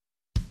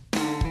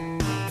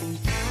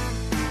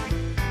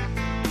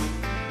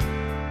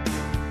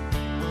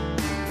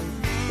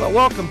Well,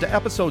 welcome to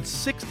episode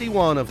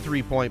 61 of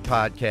 3 Point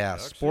Podcast.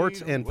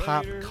 Sports and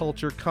pop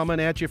culture coming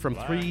at you from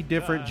three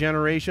different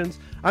generations.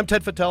 I'm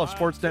Ted Fattel of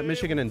Sportsnet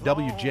Michigan and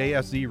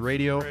WJSZ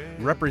Radio,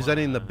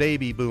 representing the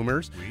baby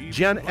boomers.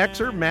 Gen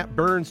Xer Matt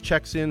Burns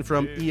checks in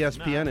from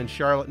ESPN in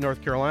Charlotte,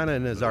 North Carolina,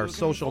 and is our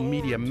social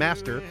media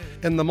master.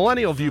 And the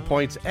millennial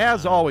viewpoints,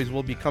 as always,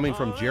 will be coming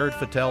from Jared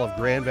Fattel of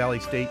Grand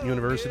Valley State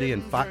University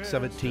and Fox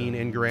 17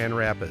 in Grand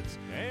Rapids.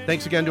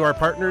 Thanks again to our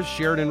partners,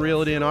 Sheridan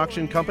Realty and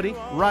Auction Company,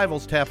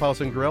 Rivals Tap House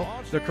and Grill,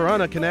 the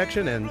Corunna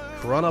Connection, and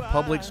Corunna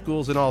Public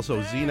Schools, and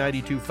also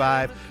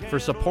Z92.5 for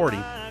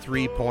supporting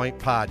 3 Point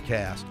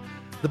Podcast.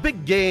 The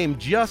big game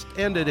just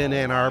ended in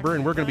Ann Arbor,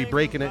 and we're going to be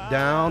breaking it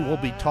down. We'll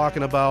be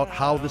talking about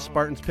how the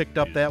Spartans picked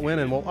up that win,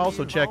 and we'll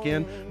also check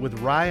in with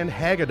Ryan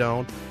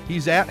Hagedorn.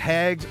 He's at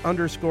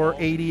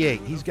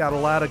Hags_88. He's got a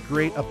lot of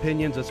great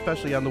opinions,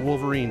 especially on the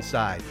Wolverine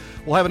side.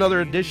 We'll have another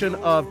edition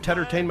of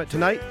Tedtertainment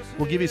tonight.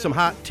 We'll give you some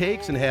hot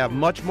takes and have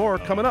much more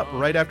coming up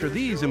right after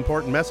these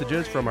important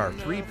messages from our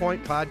 3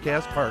 Point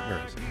Podcast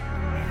partners.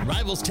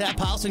 Rivals Tap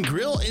House and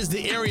Grill is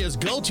the area's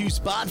go-to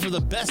spot for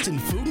the best in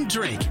food and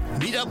drink.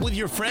 Meet up with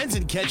your friends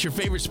and catch your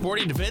favorite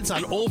sporting events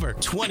on over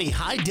 20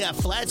 high-def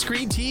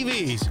flat-screen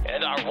TVs.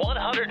 And our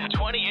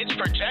 120-inch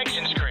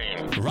projection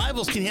screen.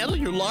 Rivals can handle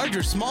your large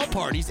or small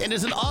parties and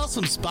is an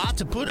awesome spot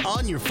to put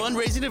on your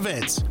fundraising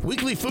events.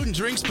 Weekly food and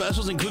drink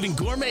specials including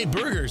gourmet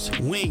burgers,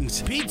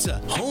 wings,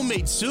 pizza,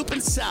 homemade soup,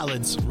 and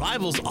salads.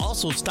 Rivals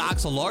also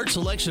stocks a large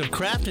selection of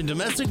craft and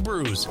domestic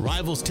brews.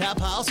 Rivals Tap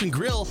House and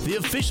Grill, the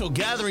official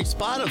gathering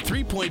spot of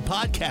 3 Point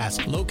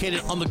Podcast, located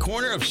on the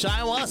corner of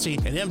Shiawassee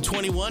and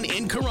M21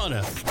 in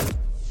Corunna.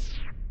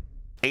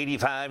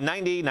 85,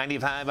 90,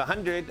 95,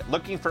 100.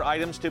 Looking for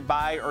items to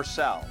buy or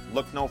sell?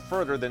 Look no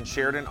further than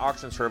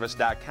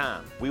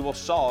SheridanAuctionService.com. We will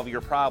solve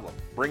your problem.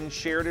 Bring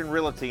Sheridan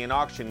Realty and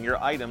auction your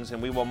items,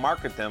 and we will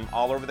market them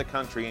all over the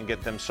country and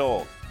get them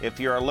sold. If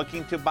you are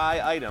looking to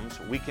buy items,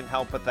 we can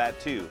help with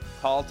that too.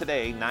 Call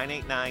today,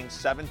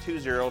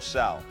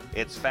 989-720-SELL.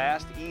 It's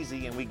fast,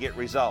 easy, and we get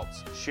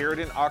results.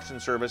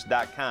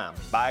 SheridanAuctionService.com.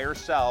 Buy or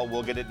sell,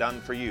 we'll get it done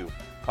for you.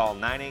 Call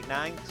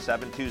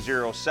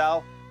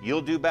 989-720-SELL.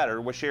 You'll do better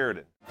with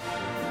Sheridan.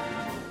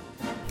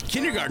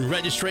 Kindergarten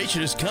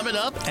registration is coming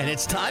up, and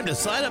it's time to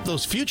sign up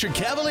those future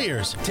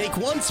Cavaliers. Take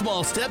one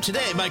small step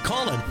today by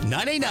calling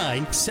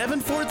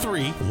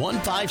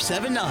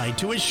 989-743-1579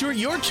 to ensure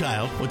your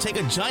child will take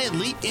a giant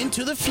leap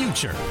into the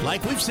future.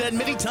 Like we've said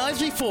many times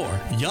before,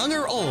 young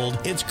or old,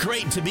 it's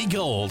great to be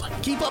gold.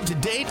 Keep up to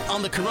date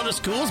on the Corunna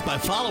schools by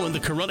following the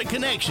Corunna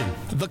Connection.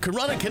 The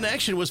Corunna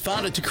Connection was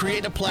founded to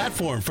create a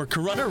platform for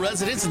Corunna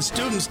residents and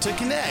students to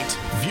connect.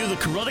 View the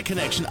Corunna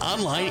Connection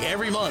online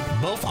every month,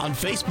 both on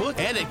Facebook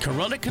and at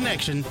CorunnaConnection.com.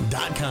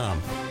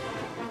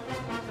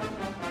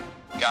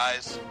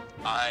 Guys,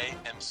 I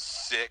am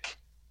sick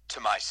to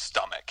my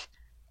stomach.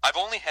 I've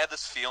only had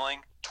this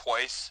feeling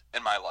twice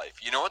in my life.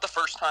 You know what the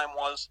first time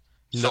was?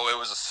 No. So it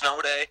was a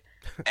snow day,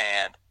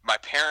 and my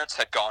parents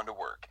had gone to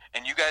work.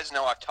 And you guys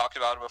know I've talked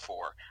about it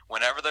before.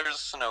 Whenever there's a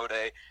snow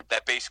day,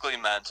 that basically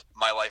meant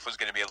my life was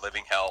going to be a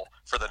living hell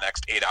for the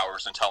next 8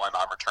 hours until my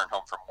mom returned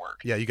home from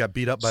work. Yeah, you got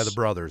beat up by the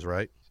brothers,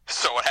 right?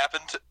 So what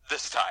happened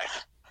this time?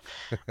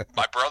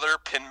 My brother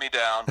pinned me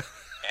down,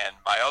 and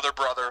my other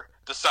brother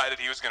decided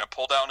he was going to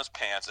pull down his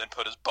pants and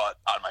put his butt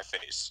on my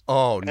face.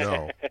 Oh, no.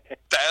 And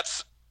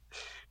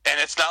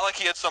it's not like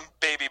he had some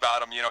baby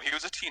bottom. You know, he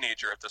was a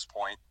teenager at this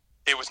point.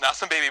 It was not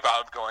some baby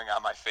bottom going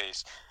on my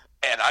face.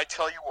 And I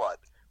tell you what,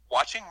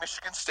 watching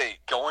Michigan State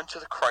go into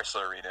the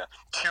Chrysler Arena,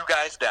 two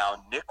guys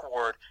down, Nick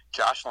Ward,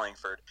 Josh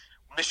Langford,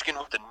 Michigan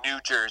with the new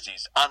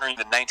jerseys, honoring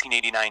the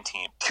 1989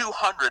 team.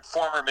 200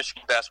 former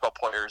Michigan basketball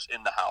players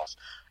in the house.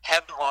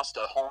 Haven't lost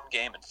a home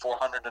game in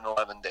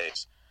 411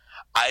 days.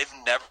 I've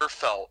never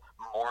felt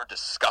more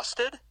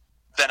disgusted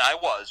than I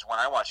was when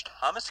I watched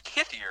Thomas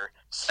Kithier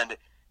send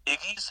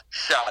Iggy's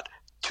shot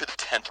to the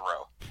 10th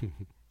row.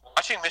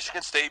 Watching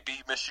Michigan State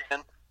beat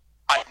Michigan,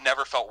 I've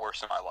never felt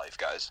worse in my life,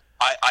 guys.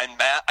 I'm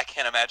mad. I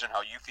can't imagine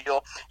how you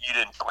feel. You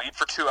didn't bleed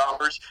for 2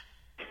 hours.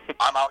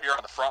 I'm out here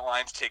on the front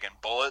lines taking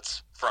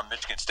bullets from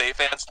Michigan State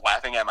fans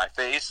laughing at my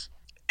face,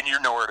 and you're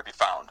nowhere to be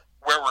found.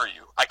 Where were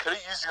you? I could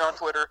have used you on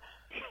Twitter.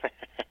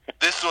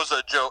 This was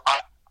a joke.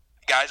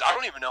 Guys, I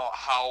don't even know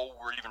how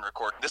we're even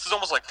recording. This is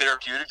almost like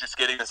therapeutic, just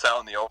getting this out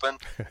in the open,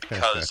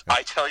 because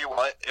I tell you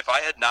what, if I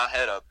had not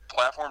had a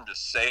platform to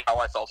say how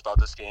I felt about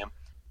this game,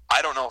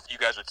 I don't know if you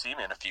guys would see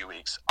me in a few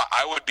weeks.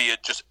 I would be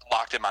just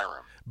locked in my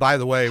room. By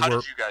the way, how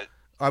did you guys...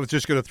 I was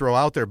just going to throw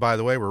out there, by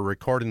the way, we're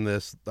recording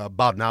this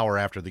about an hour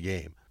after the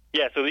game.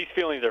 Yeah, so these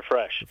feelings are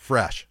fresh.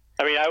 Fresh.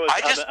 I mean, I was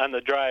on the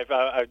drive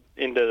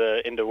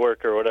into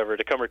work or whatever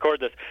to come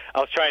record this. I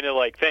was trying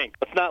to think.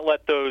 Let's not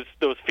let those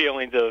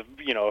feelings of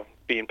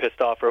being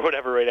pissed off or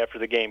whatever right after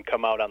the game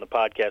come out on the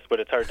podcast. But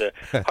it's hard to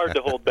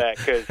hold back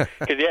because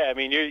yeah, I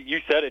mean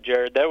you said it,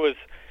 Jared.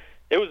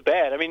 It was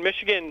bad. I mean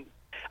Michigan.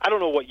 I don't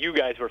know what you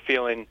guys were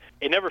feeling.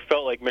 It never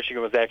felt like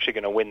Michigan was actually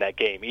going to win that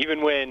game,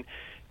 even when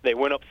they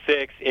went up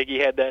 6. Iggy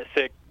had that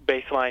sick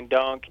baseline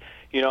dunk.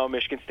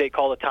 Michigan State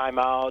called a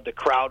timeout. The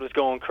crowd was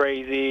going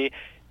crazy.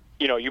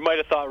 you might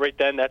have thought right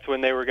then that's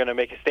when they were going to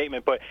make a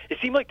statement. But it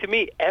seemed like to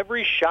me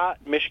every shot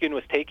Michigan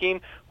was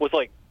taking was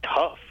like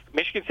tough.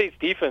 Michigan State's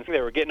defense,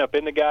 they were getting up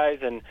in the guys,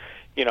 and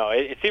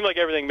it seemed like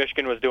everything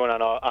Michigan was doing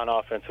on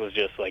offense was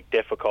just like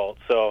difficult.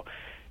 So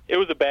it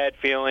was a bad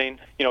feeling.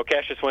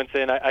 Cassius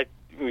Winston,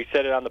 we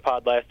said it on the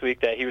pod last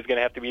week that he was going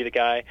to have to be the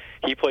guy.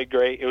 He played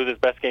great. It was his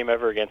best game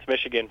ever against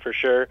Michigan for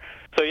sure.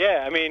 So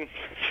yeah, I mean,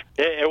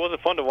 it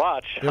wasn't fun to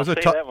watch. It was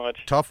that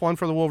much. Tough one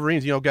for the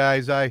Wolverines.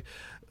 Guys,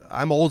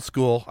 I'm old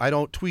school. I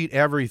don't tweet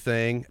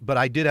everything, but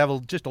I did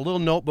have just a little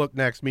notebook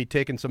next to me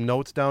taking some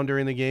notes down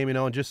during the game,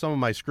 and just some of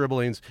my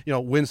scribblings.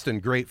 Winston,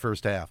 great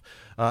first half.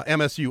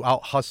 MSU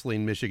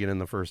out-hustling Michigan in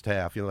the first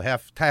half.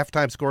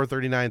 Halftime score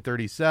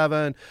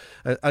 39-37.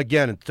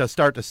 Again, to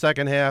start the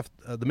second half,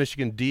 the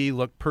Michigan D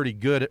looked pretty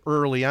good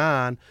early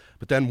on,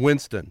 but then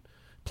Winston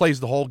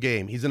plays the whole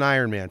game. He's an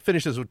Iron Man,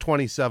 finishes with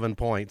 27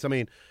 points. I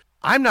mean,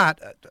 I'm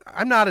not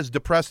as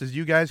depressed as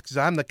you guys because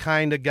I'm the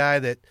kind of guy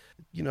that,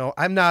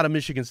 I'm not a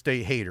Michigan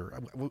State hater.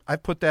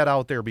 I've put that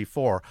out there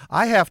before.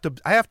 I have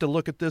to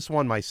look at this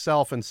one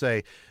myself and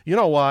say, you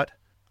know what?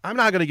 I'm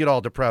not going to get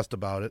all depressed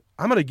about it.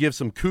 I'm going to give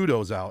some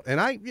kudos out. And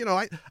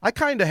I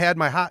kind of had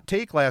my hot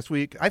take last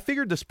week. I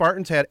figured the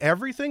Spartans had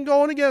everything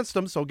going against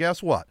them, so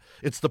guess what?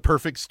 It's the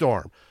perfect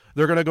storm.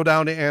 They're going to go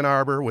down to Ann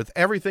Arbor with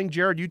everything,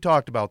 Jared, you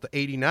talked about, the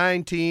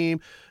 89 team,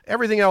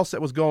 everything else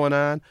that was going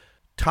on.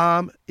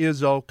 Tom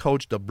Izzo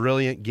coached a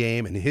brilliant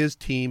game, and his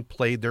team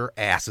played their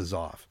asses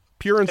off.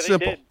 Pure and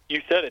simple. You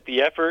said it.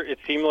 The effort, it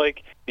seemed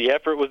like the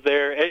effort was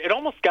there. It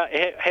almost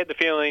had the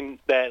feeling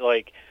that,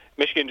 like,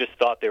 Michigan just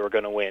thought they were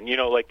going to win.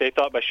 Like they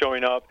thought by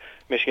showing up,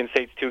 Michigan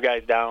State's 2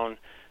 guys down.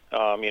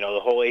 The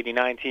whole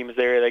 89 team is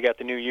there. They got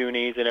the new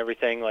unis and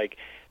everything. Like,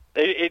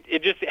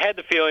 it just had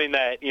the feeling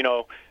that,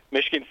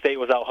 Michigan State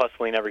was out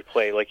hustling every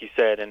play, like you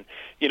said. And,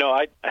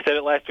 I said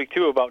it last week,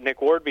 too, about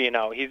Nick Ward being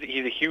out.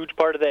 He's a huge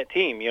part of that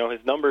team.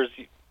 His numbers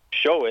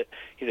show it.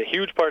 He's a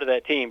huge part of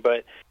that team.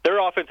 But their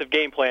offensive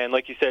game plan,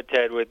 like you said,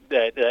 Ted, with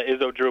that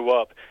Izzo drew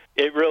up,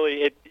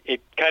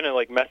 it kind of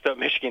like messed up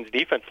Michigan's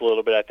defense a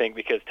little bit, I think,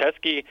 because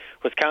Teske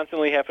was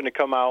constantly having to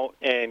come out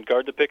and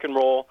guard the pick and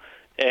roll.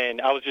 And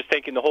I was just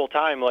thinking the whole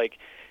time, like,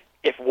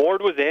 if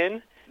Ward was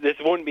in, this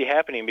wouldn't be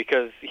happening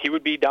because he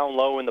would be down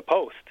low in the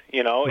post,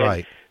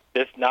 Right.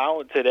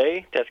 And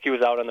today, Teske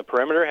was out on the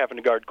perimeter having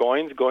to guard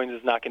Goins. Goins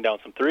is knocking down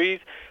some threes.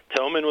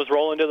 Tillman was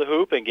rolling to the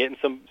hoop and getting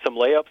some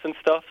layups and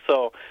stuff.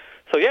 So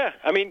yeah,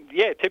 I mean,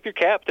 tip your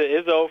cap to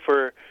Izzo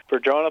for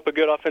drawing up a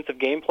good offensive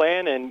game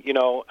plan. And,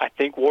 I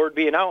think Ward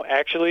being out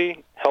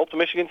actually helped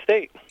Michigan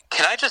State.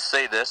 Can I just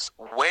say this?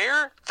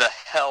 Where the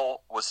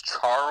hell was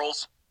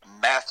Charles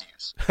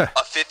Matthews,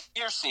 a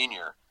fifth-year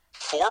senior,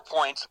 4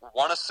 points,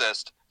 1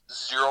 assist,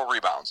 0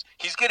 rebounds?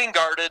 He's getting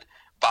guarded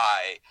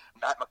by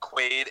Matt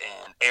McQuaid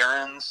and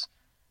Aarons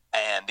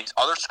and these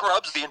other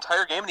scrubs the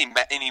entire game,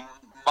 and he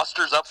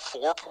musters up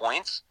 4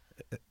 points.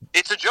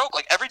 It's a joke.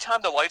 Like, every time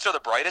the lights are the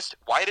brightest,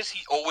 why does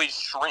he always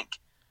shrink?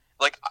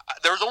 Like,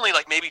 there was only,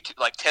 like, maybe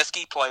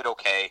Teske played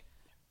okay.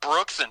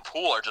 Brooks and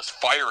Poole are just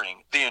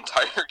firing the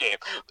entire game.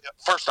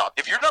 First off,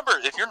 if your number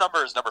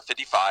is number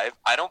 55,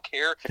 I don't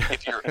care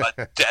if you're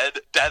a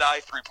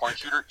dead-eye three-point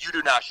shooter, you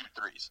do not shoot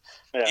threes.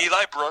 Yeah.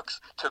 Eli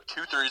Brooks took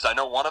 2 threes. I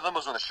know one of them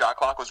was when the shot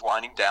clock was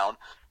winding down,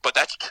 but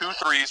that's 2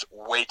 threes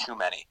way too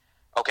many.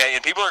 Okay,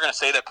 and people are going to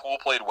say that Poole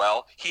played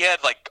well. He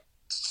had like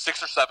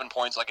 6 or 7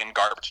 points like in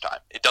garbage time.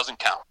 It doesn't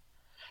count.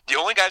 The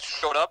only guys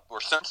who showed up were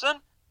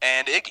Simpson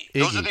and Iggy.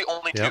 Those are the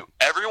only two.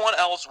 Everyone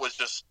else was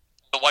just,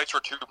 the lights were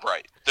too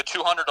bright. The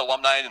 200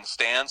 alumni in the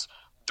stands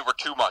were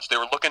too much. They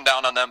were looking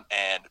down on them,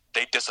 and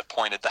they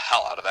disappointed the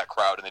hell out of that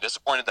crowd, and they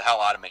disappointed the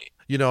hell out of me.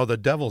 The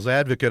devil's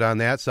advocate on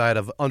that side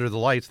of under the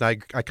lights,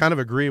 and I kind of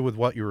agree with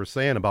what you were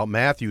saying about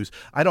Matthews.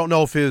 I don't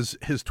know if his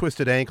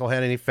twisted ankle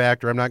had any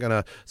factor. I'm not going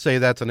to say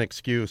that's an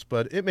excuse,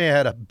 but it may have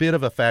had a bit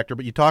of a factor.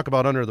 But you talk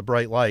about under the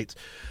bright lights.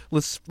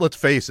 Let's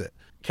face it.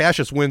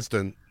 Cassius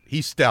Winston,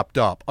 he stepped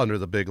up under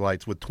the big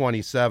lights with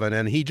 27,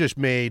 and he just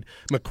made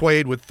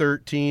McQuaid with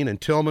 13 and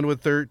Tillman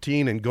with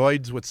 13 and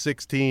Goids with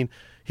 16.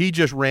 He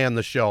just ran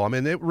the show. I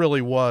mean, it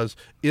really was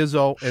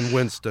Izzo and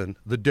Winston,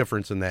 the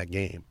difference in that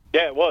game.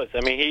 Yeah, it was.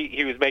 I mean,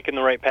 he was making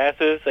the right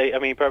passes. I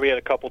mean, he probably had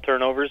a couple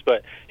turnovers,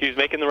 but he was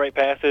making the right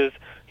passes.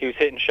 He was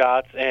hitting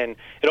shots, and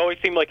it always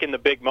seemed like in the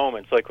big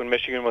moments, like when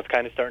Michigan was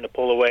kind of starting to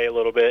pull away a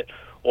little bit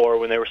or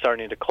when they were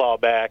starting to claw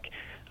back,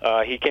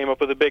 he came up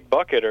with a big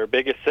bucket or a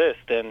big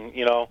assist, and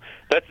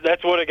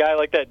that's what a guy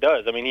like that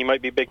does. I mean, he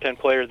might be Big Ten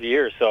Player of the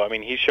Year, so I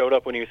mean, he showed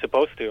up when he was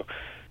supposed to.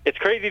 It's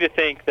crazy to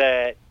think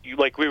that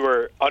we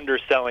were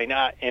underselling,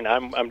 and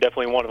I'm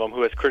definitely one of them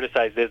who has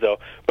criticized Izzo,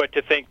 but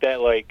to think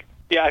that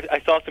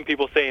I saw some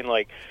people saying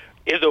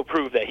Izzo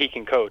proved that he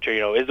can coach, or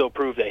Izzo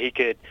proved that he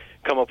could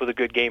come up with a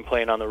good game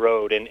plan on the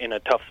road in a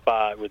tough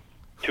spot with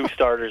 2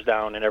 starters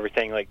down and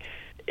everything.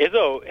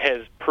 Izzo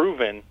has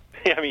proven.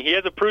 I mean, he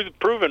has a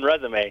proven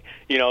resume,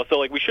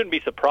 so we shouldn't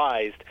be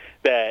surprised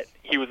that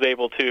he was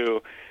able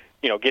to,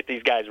 get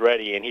these guys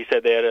ready. And he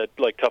said they had a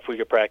tough week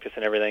of practice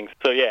and everything.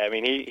 So yeah, I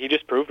mean, he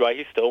just proved why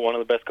he's still one of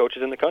the best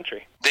coaches in the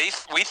country.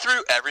 We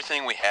threw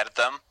everything we had at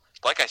them,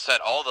 like I said,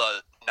 all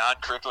the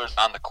non-curriculars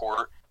on the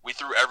court, we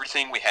threw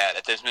everything we had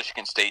at this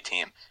Michigan State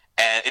team,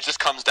 and it just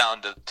comes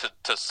down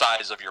to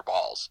size of your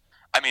balls.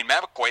 I mean,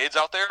 Matt McQuaid's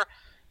out there.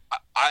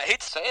 I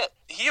hate to say it,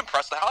 he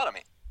impressed the hell out of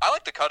me. I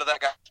like the cut of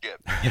that guy's jib.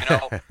 You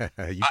know,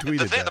 You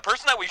tweeted that. The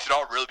person that we should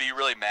all be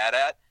really mad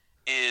at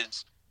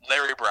is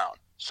Larry Brown.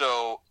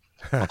 So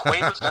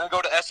McQuaid was going to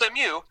go to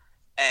SMU,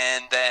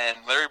 and then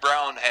Larry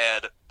Brown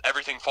had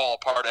everything fall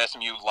apart.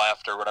 SMU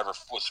left or whatever,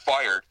 was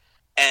fired,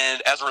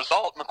 and as a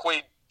result,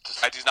 McQuaid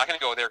decides he's not going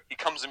to go there. He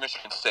comes to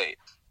Michigan State,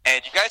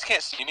 and you guys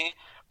can't see me,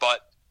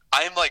 but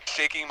I'm like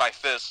shaking my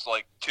fist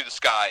like to the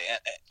sky, and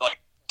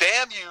like,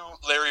 damn you,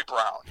 Larry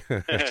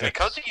Brown! It's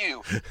because of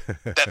you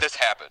that this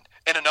happened.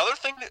 And another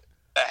thing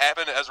that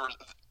happened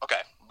okay,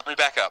 let me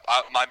back up.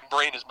 My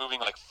brain is moving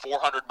like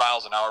 400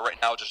 miles an hour right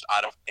now, just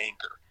out of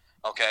anger.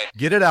 Okay,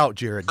 get it out,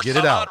 Jared. Get it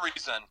out. For some odd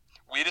reason,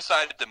 we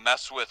decided to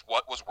mess with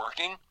what was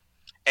working,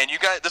 and you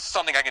guys, this is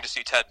something I can just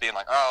see Ted being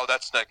like, "Oh,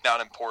 that's like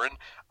not important."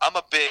 I'm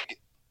a big,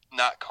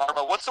 not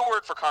karma. What's the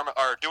word for karma?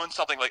 Or doing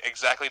something like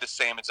exactly the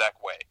same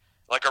exact way,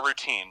 like a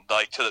routine,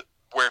 like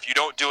where if you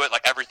don't do it,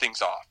 like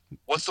everything's off.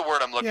 What's the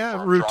word I'm looking for?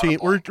 Yeah, routine.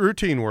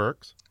 Routine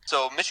works.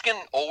 So Michigan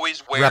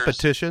always wears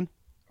repetition.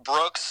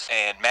 Brooks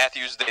and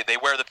Matthews, they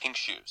wear the pink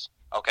shoes.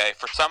 Okay,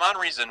 for some odd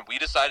reason, we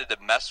decided to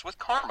mess with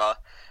karma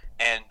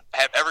and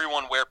have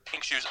everyone wear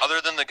pink shoes other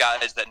than the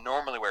guys that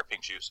normally wear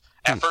pink shoes.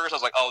 At first, I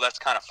was like, oh, that's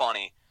kind of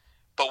funny.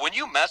 But when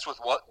you mess with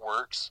what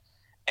works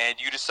and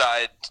you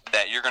decide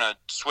that you're going to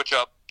switch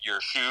up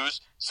your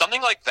shoes,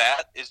 something like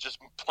that is just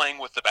playing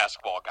with the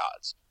basketball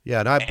gods.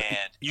 Yeah,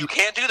 and you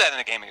can't do that in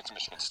a game against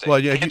Michigan State. Well,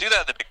 yeah, you can't do that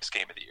in the biggest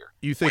game of the year.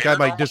 You think I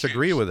might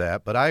disagree with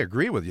that, but I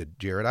agree with you,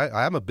 Jared.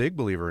 I'm a big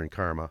believer in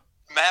karma.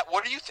 Matt,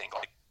 what do you think?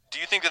 Like, do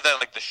you think that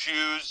like the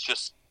shoes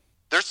just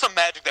there's some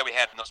magic that we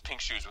had in those pink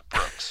shoes with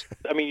Brooks?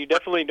 I mean, you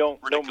definitely don't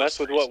mess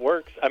with what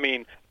works. I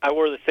mean, I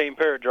wore the same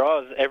pair of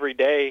draws every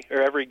day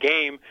or every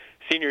game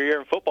senior year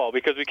in football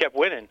because we kept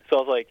winning. So I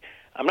was like,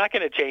 I'm not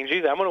going to change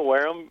these. I'm going to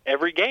wear them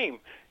every game.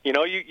 You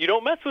know, you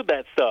don't mess with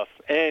that stuff.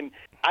 And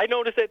I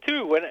noticed that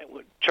too. When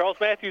Charles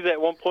Matthews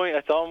at one point,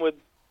 I saw him with,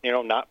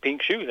 not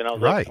pink shoes, and I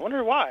was like, I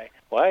wonder why.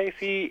 Why is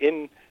he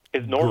in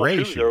his normal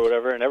shoes or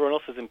whatever, and everyone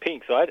else is in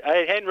pink? So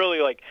I hadn't really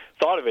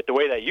thought of it the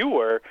way that you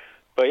were.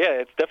 But yeah,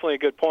 it's definitely a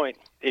good point.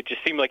 It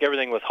just seemed like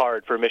everything was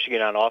hard for Michigan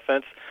on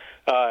offense.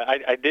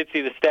 I did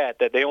see the stat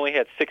that they only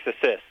had 6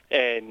 assists,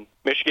 and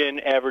Michigan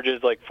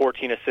averages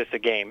 14 assists a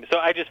game. So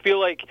I just feel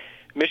like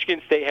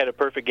Michigan State had a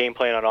perfect game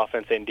plan on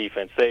offense and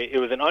defense.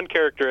 It was an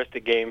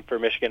uncharacteristic game for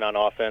Michigan on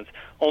offense.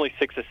 Only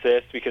 6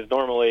 assists because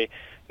normally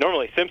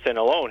Simpson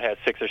alone has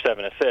 6 or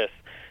 7 assists,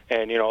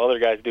 and other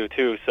guys do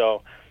too.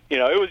 So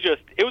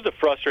it was a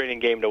frustrating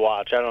game to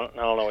watch. I don't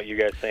know what you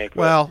guys think.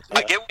 Well,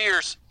 I get what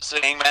you're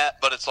saying, Matt,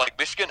 but it's like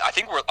Michigan. I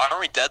think aren't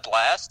we dead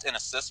last in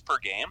assists per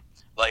game?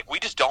 Like, we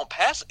just don't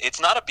pass. It's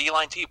not a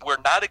beeline team.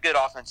 We're not a good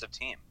offensive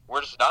team.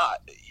 We're just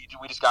not.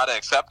 We just got to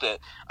accept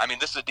it. I mean,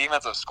 this is a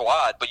defensive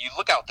squad, but you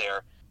look out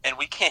there, and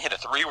we can't hit a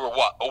 3. We're,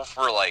 0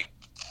 for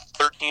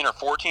 13 or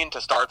 14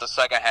 to start the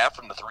second half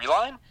from the 3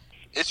 line?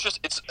 It's just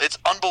it's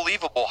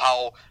unbelievable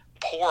how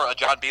poor a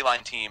John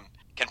Beilein team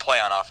can play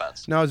on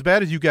offense. Now, as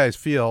bad as you guys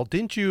feel,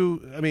 didn't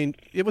you – I mean,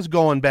 it was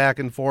going back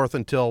and forth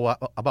until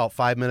about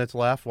 5 minutes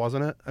left,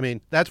 wasn't it? I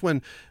mean, that's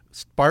when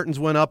Spartans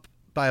went up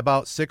by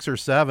about 6 or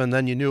 7,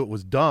 then you knew it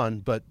was done,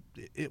 but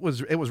it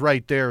was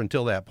right there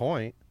until that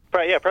point.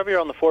 Right, yeah, probably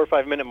around the 4 or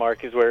 5 minute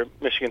mark is where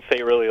Michigan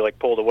State really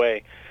pulled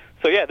away.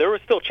 So yeah, there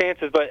were still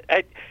chances, but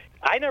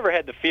I never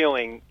had the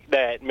feeling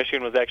that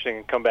Michigan was actually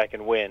going to come back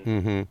and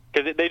win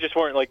because they just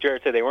weren't, like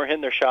Jared said, they weren't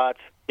hitting their shots.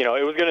 It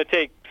was going to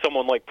take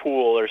someone like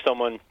Poole or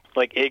someone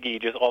like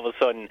Iggy just all of a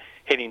sudden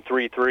hitting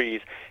 3 threes.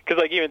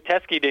 Because even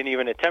Teskey didn't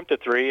even attempt a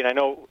 3, and I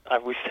know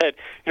we said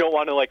you don't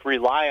want to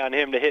rely on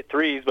him to hit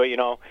threes, but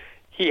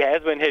he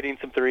has been hitting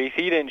some threes.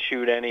 He didn't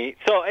shoot any.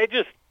 So it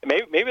just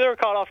maybe they were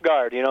caught off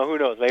guard. Who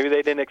knows? Maybe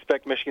they didn't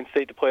expect Michigan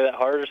State to play that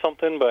hard or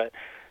something. But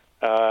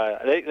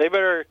they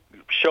better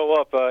show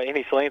up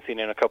Annie Slansing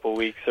in a couple of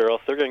weeks, or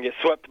else they're going to get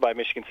swept by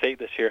Michigan State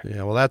this year.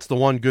 Yeah, well, that's the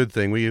one good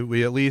thing.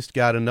 We at least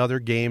got another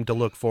game to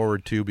look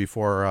forward to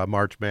before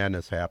March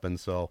Madness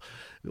happens. So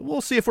we'll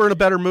see if we're in a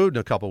better mood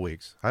in a couple of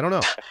weeks. I don't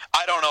know.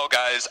 I don't know,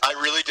 guys. I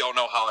really don't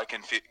know how I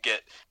can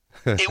get.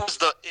 It was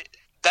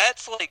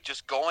that's like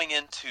just going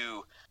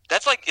into.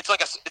 That's it's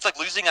like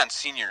losing on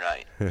senior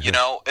night.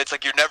 It's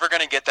like you're never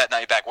going to get that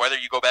night back, whether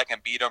you go back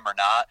and beat them or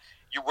not.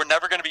 We're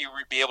never going to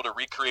be able to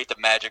recreate the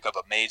magic of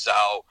a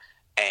Mazout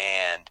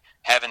and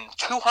having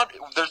 200.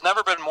 There's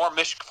never been more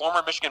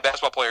former Michigan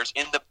basketball players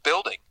in the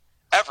building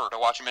ever to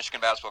watch a Michigan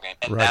basketball game,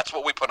 and that's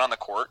what we put on the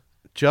court.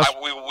 We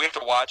have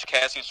to watch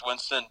Cassius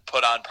Winston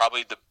put on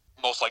probably the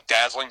most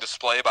dazzling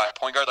display by a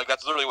point guard.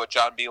 That's literally what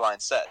John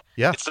Beilein said.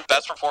 Yeah. It's the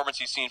best performance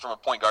he's seen from a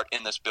point guard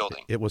in this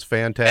building. It was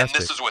fantastic.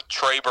 And this is with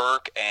Trey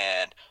Burke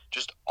and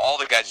just all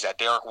the guys he's had.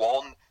 Derek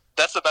Walton.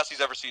 That's the best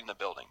he's ever seen in the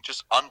building.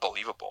 Just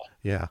unbelievable.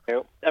 Yeah.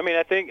 I mean,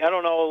 I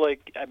don't know,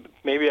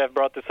 maybe I've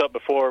brought this up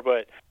before,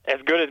 but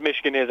as good as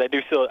Michigan is,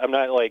 I'm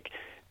not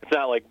it's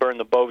not like burn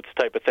the boats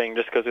type of thing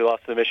just because we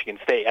lost to Michigan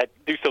State. I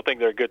do still think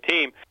they're a good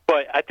team,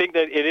 but I think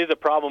that it is a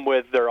problem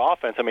with their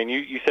offense. I mean,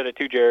 you said it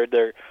too, Jared.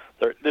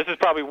 This is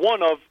probably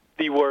one of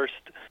the worst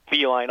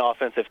feline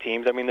offensive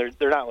teams. I mean,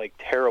 they're not like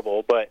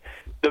terrible, but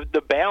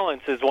the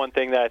balance is one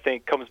thing that I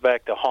think comes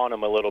back to haunt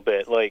them a little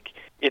bit. Like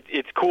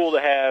it's cool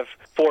to have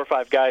 4 or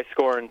 5 guys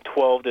scoring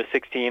 12 to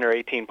 16 or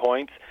 18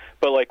 points,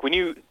 but like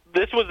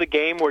this was the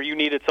game where you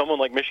needed someone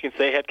like Michigan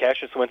State had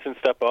Cassius Winston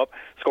step up,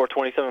 score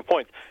 27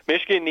 points.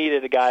 Michigan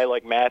needed a guy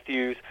like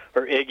Matthews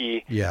or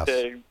Iggy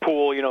to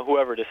pull,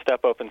 whoever to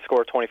step up and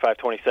score 25,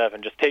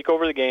 27. Just take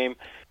over the game,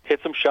 hit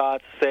some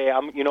shots, say,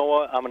 you know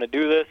what, I'm going to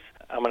do this.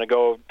 I'm going to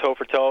go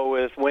toe-for-toe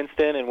with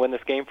Winston and win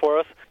this game for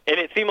us. And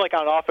it seemed like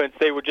on offense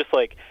they would just,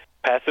 like,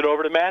 pass it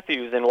over to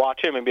Matthews and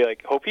watch him and be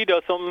like, hope he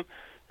does something.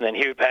 And then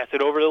he would pass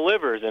it over to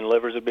Livers, and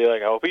Livers would be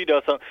like, I hope he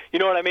does something. You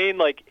know what I mean?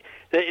 Like,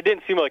 it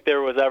didn't seem like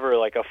there was ever,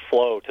 like, a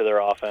flow to their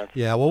offense.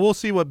 Yeah, well, we'll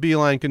see what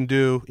Beeline can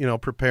do,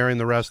 preparing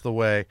the rest of the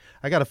way.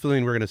 I got a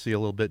feeling we're going to see a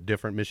little bit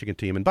different Michigan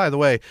team. And by the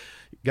way,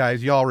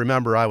 guys, y'all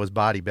remember I was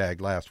body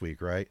bagged last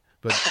week, right?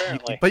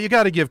 But you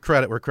got to give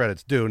credit where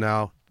credit's due.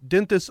 Now,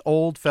 didn't this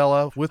old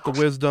fella with the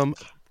wisdom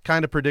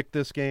kind of predict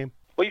this game?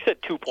 Well, you said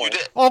 2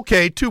 points.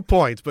 Okay, 2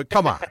 points, but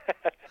come on.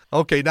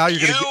 Okay, now you're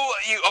going to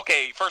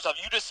Okay, first off,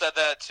 you just said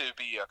that to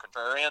be a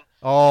contrarian.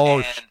 Oh.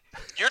 And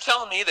you're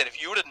telling me that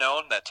if you would have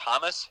known that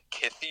Thomas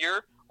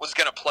Kithier was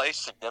going to play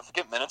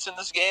significant minutes in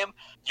this game,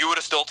 you would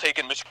have still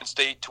taken Michigan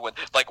State to win.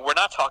 Like, we're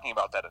not talking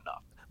about that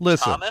enough.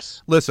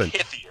 Listen,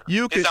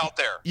 Kithier is out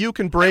there. You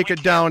can break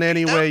it down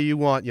any way you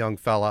want, young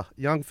fella.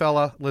 Young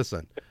fella,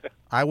 listen,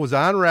 I was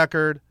on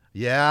record.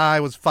 Yeah,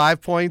 I was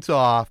 5 points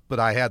off, but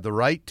I had the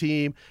right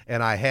team,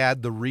 and I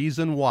had the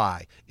reason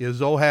why.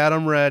 Izzo had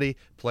them ready,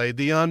 played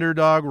the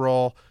underdog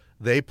role.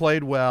 They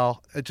played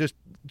well. Just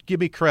give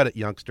me credit,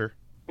 youngster.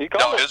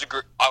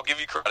 I'll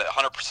give you credit,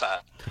 100%.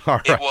 All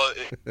right. I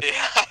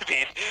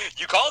mean,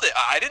 you called it.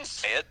 I didn't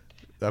say it.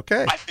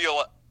 Okay. I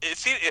feel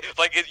it's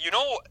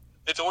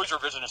always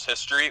revisionist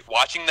history.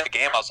 Watching that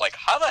game, I was like,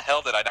 how the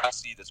hell did I not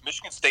see this?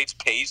 Michigan State's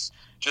pace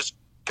just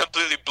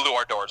completely blew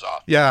our doors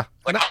off. Yeah.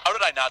 Like, how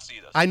did I not see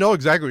this? I know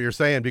exactly what you're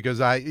saying because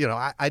I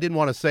didn't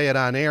want to say it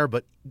on air,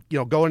 but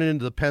going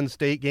into the Penn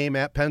State game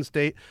at Penn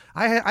State,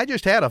 I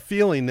just had a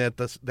feeling that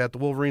the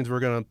Wolverines were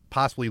going to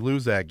possibly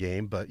lose that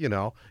game, but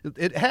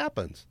it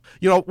happens.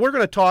 We're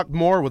going to talk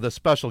more with a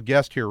special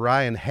guest here,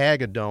 Ryan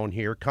Hagedorn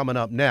here coming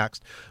up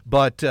next,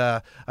 but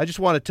I just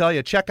want to tell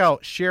you, check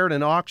out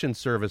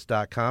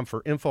SheridanAuctionService.com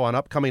for info on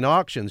upcoming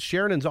auctions.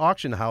 Sheridan's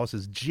auction house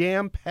is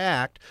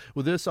jam-packed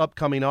with this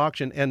upcoming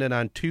auction ending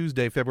on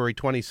Tuesday, February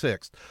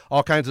 26th.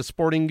 All kinds of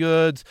sporting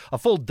goods, a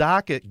full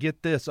docket,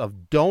 get this, of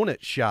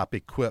donut shop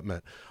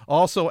equipment.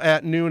 Also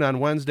at noon on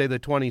Wednesday the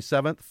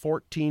 27th,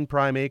 14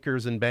 prime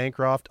acres in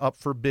Bancroft up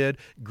for bid.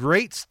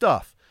 Great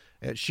stuff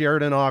at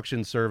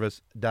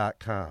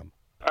SheridanAuctionService.com.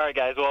 All right,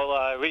 guys.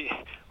 Well, we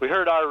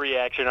heard our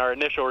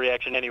initial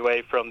reaction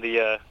anyway, from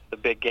the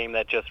big game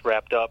that just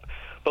wrapped up.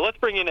 But let's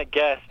bring in a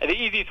guest. And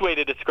the easiest way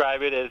to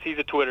describe it is he's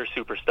a Twitter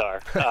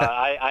superstar.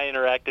 I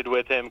interacted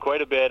with him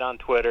quite a bit on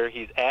Twitter.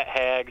 He's at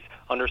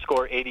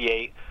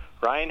Hags_88.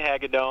 Ryan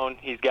Hagedorn.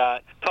 He's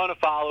got a ton of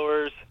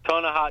followers,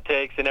 ton of hot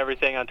takes and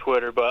everything on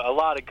Twitter, but a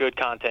lot of good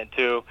content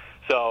too.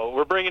 So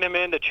we're bringing him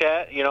in to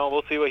chat.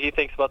 We'll see what he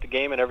thinks about the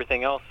game and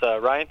everything else.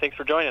 Ryan, thanks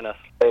for joining us.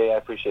 Hey, I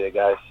appreciate it,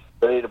 guys.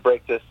 Ready to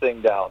break this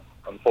thing down,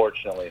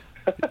 unfortunately.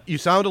 You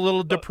sound a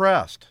little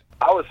depressed.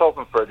 I was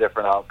hoping for a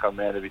different outcome,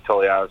 man, to be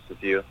totally honest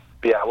with you.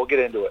 But yeah, we'll get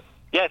into it.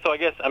 Yeah, so I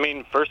guess,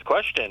 first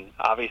question.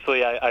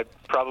 Obviously, I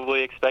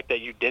probably expect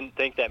that you didn't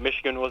think that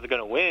Michigan was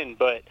going to win,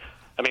 but,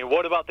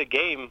 what about the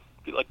game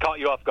caught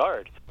you off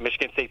guard?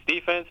 Michigan State's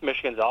defense,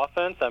 Michigan's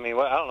offense? I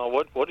don't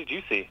know. What did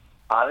you see?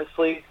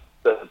 Honestly,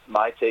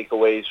 my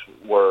takeaways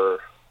were,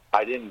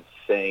 I didn't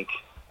think,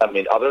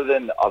 other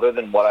than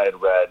what I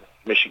had read,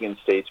 Michigan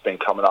State's been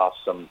coming off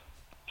some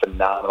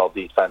phenomenal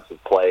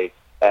defensive play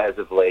as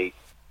of late,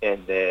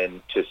 and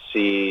then to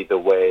see the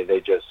way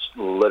they just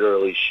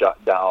literally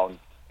shut down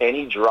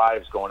any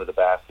drives going to the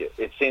basket.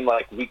 It seemed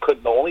like the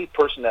only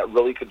person that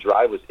really could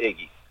drive was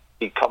Iggy.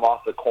 He'd come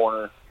off the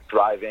corner,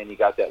 drive in, he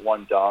got that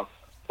one dunk.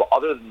 But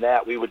other than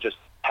that, we would just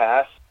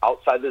pass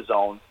outside the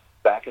zone,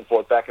 back and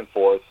forth,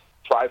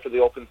 try for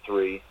the open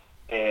three,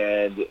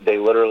 and they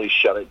literally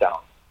shut it down.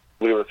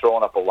 We were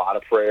throwing up a lot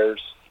of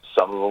prayers.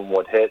 Some of them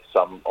would hit,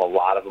 a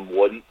lot of them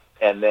wouldn't.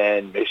 And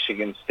then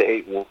Michigan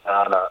State went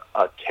on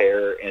a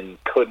tear and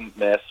couldn't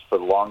miss for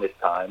the longest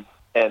time.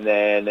 And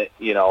then,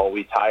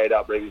 we tie it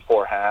up right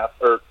before half,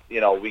 or,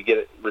 we get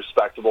it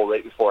respectable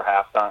right before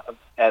halftime,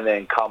 and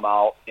then come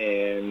out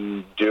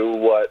and do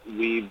what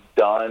we've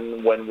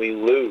done when we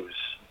lose,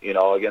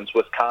 against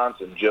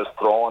Wisconsin, just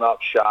throwing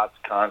up shots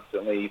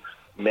constantly,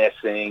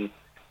 missing.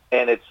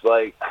 And it's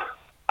like,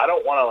 I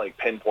don't want to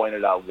pinpoint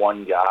it on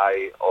one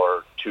guy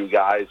or two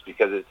guys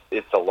because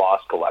it's a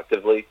loss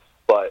collectively,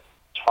 but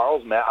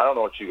Charles I don't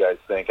know what you guys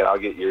think, and I'll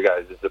get your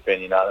guys'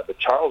 opinion on it, but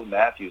Charles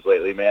Matthews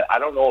lately, man, I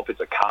don't know if it's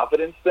a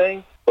confidence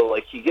thing,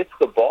 but he gets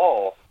the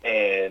ball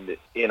and,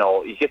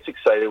 he gets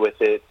excited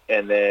with it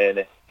and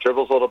then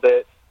dribbles a little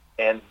bit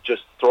and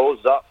just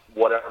throws up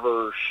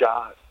whatever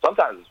shot.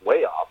 Sometimes it's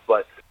way off,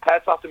 but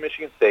hats off to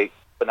Michigan State.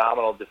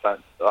 Phenomenal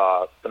defense,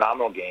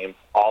 phenomenal game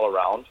all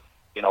around.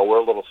 We're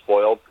a little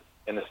spoiled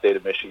in the state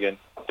of Michigan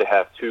to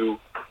have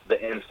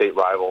the in-state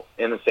rival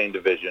in the same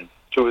division,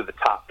 2 of the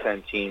top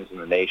 10 teams in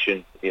the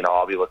nation.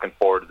 I'll be looking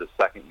forward to the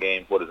second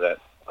game. What is that,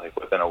 like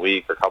within a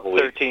week or a couple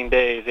weeks? 13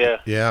 days, yeah.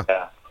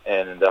 Yeah.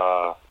 And,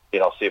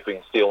 see if we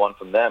can steal one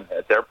from them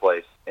at their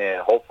place,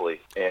 and hopefully.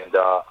 And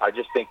I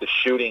just think the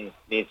shooting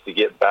needs to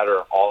get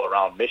better all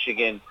around.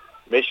 Michigan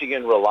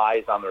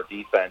relies on their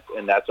defense,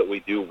 and that's what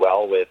we do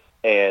well with.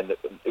 And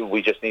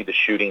we just need the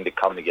shooting to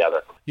come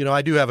together.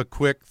 I do have a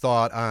quick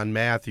thought on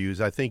Matthews.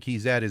 I think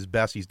he's at his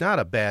best. He's not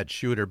a bad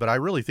shooter, but I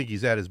really think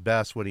he's at his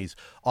best when he's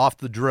off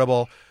the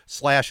dribble,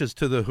 slashes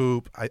to the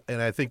hoop,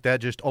 and I think that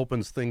just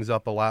opens things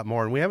up a lot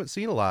more. And we haven't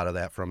seen a lot of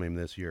that from him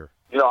this year.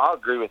 I'll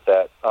agree with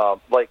that.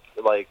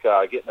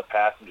 Getting the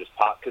pass and just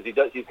pop, because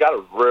he's got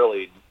a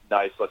really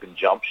nice looking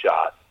jump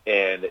shot,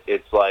 and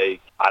it's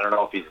like I don't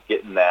know if he's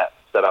getting that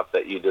setup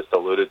that you just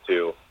alluded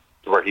to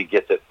where he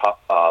gets it,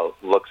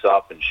 looks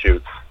up and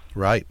shoots.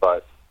 Right.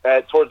 But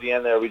towards the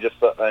end there,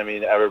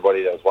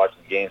 everybody that was watching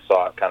the game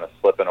saw it kind of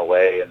slipping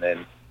away, and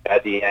then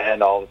at the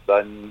end, all of a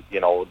sudden,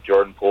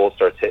 Jordan Poole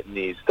starts hitting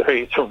these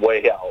threes from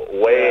way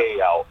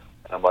out.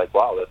 And I'm like,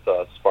 wow, that's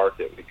a spark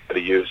that we could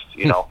have used,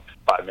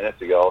 5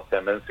 minutes ago,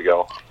 10 minutes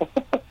ago.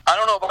 I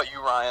don't know about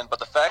you, Ryan, but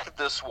the fact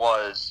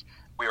that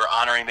we were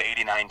honoring the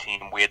 89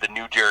 team, we had the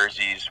new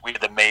jerseys, we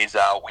had the maize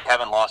out, we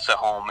haven't lost at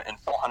home in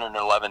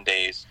 411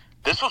 days.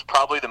 This was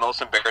probably the most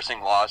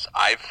embarrassing loss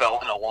I've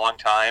felt in a long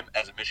time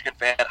as a Michigan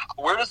fan.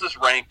 Where does this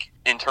rank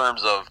in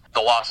terms of the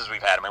losses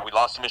we've had? We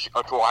lost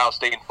to Ohio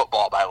State in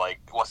football by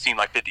what seemed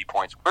like 50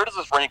 points. Where does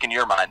this rank in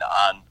your mind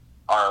on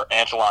our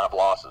echelon of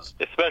losses?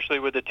 Especially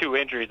with the 2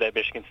 injuries that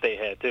Michigan State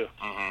had, too.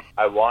 Mm-hmm.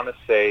 I want to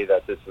say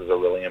that this is a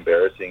really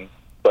embarrassing,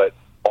 but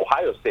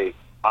Ohio State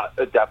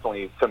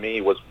definitely, to me,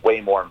 was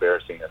way more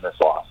embarrassing than this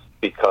loss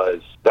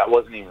because that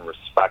wasn't even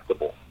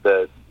respectable.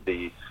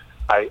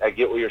 I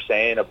get what you're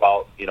saying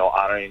about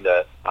honoring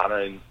the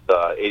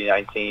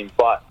 89 team,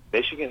 but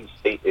Michigan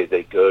State is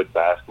a good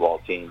basketball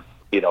team.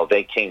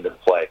 They came to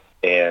play,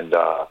 and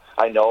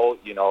I know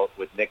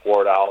with Nick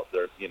Ward out,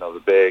 they're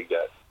the big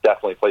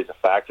definitely plays a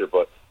factor,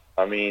 but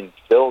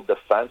still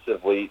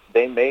defensively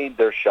they made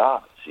their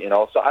shots.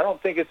 So I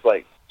don't think it's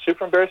like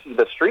super embarrassing.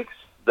 The streaks,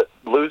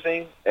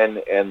 losing and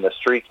the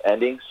streak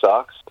ending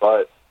sucks,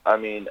 but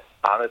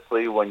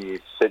honestly, when you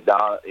sit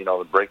down,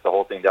 break the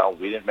whole thing down,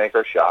 we didn't make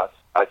our shots.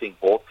 I think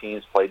both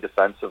teams played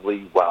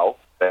defensively well,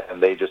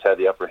 and they just had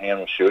the upper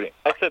hand with shooting.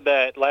 I said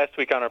that last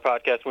week on our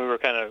podcast when we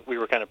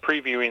were kind of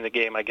previewing the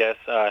game, I guess.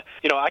 I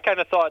kind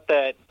of thought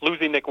that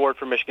losing Nick Ward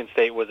for Michigan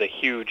State was a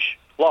huge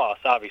loss.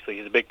 Obviously,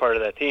 he's a big part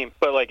of that team.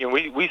 But and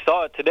we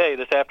saw it today,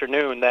 this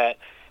afternoon, that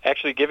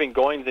actually giving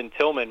Goins and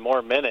Tillman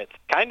more minutes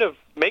kind of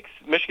makes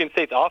Michigan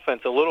State's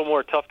offense a little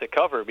more tough to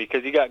cover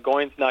because you got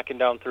Goins knocking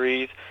down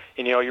threes,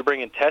 and you're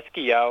bringing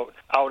Teske out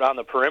on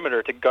the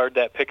perimeter to guard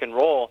that pick and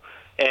roll.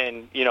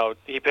 And,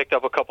 he picked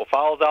up a couple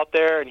fouls out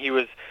there, and he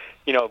was,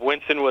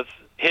 Winston was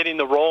hitting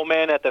the roll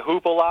man at the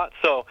hoop a lot.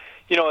 So,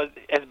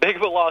 as big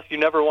of a loss, you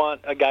never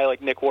want a guy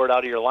like Nick Ward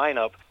out of your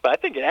lineup. But I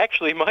think it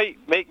actually might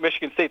make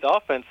Michigan State's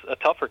offense a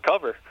tougher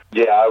cover.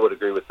 Yeah, I would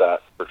agree with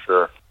that for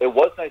sure. It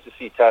was nice to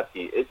see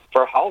Teske.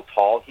 For how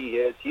tall he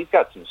is, he's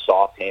got some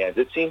soft hands.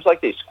 It seems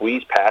like they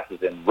squeeze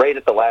passes in right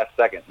at the last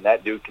second, and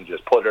that dude can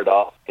just put it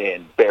up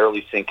and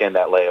barely sink in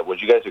that layup. Would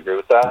you guys agree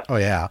with that? Oh,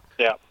 yeah.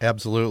 Yeah.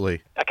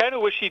 Absolutely. I kind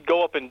of wish he'd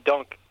go up and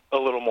dunk a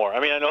little more.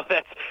 I know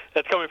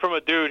that's coming from a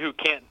dude who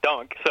can't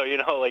dunk, so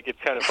it's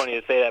kind of funny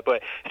to say that,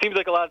 but it seems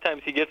like a lot of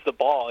times he gets the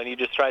ball and he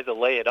just tries to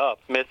lay it up,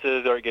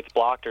 misses, or it gets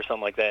blocked or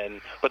something like that.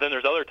 But then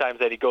there's other times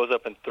that he goes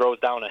up and throws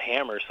down a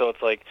hammer, so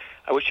it's like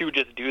I wish he would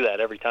just do that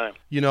every time.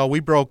 We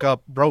broke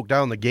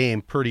down the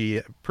game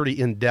pretty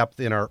in depth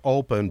in our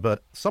open,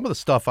 but some of the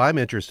stuff I'm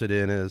interested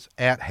in is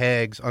at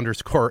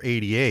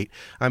Hags_88.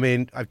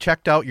 I've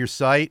checked out your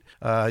site.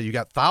 You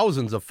got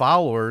thousands of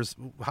followers.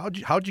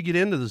 How'd you get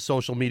into the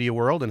social media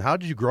world, and how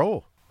did you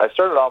grow? I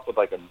started off with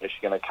a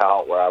Michigan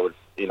account where I would,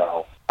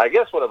 I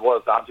guess what it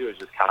boils down to is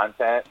just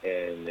content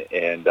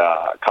and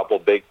a couple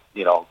big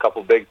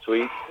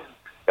tweets.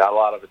 Got a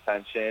lot of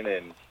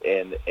attention,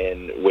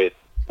 and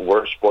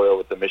we're spoiled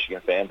with the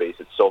Michigan fan base.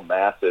 It's so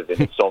massive, and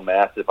it's so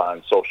massive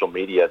on social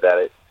media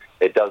that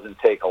it doesn't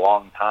take a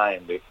long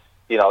time. This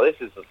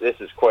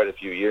is quite a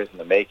few years in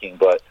the making,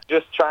 but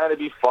just trying to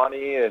be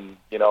funny and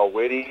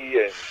witty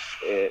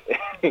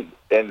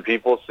and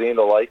people seem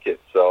to like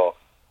it. So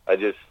I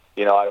just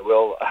I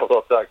will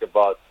talk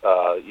about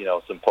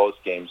some post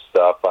game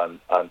stuff on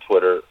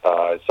Twitter.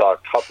 I saw a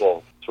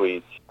couple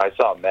tweets. I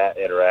saw Matt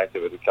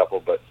interacted with a couple,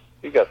 but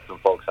you got some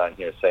folks on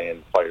here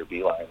saying fire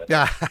Beeline.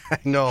 Yeah, I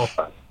know.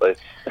 Let's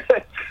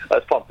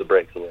pump the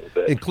brakes a little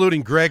bit.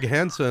 Including Greg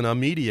Henson, a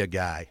media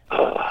guy.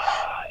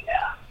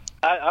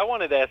 I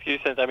wanted to ask you,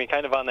 since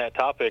kind of on that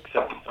topic,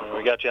 since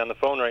we got you on the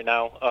phone right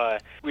now.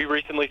 We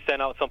recently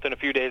sent out something a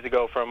few days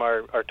ago from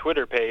our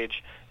Twitter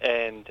page,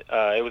 and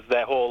it was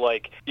that whole,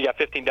 like, you got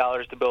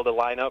 $15 to build a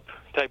lineup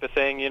type of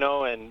thing,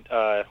 and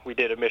we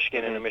did a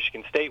Michigan and a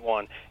Michigan State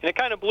one. And it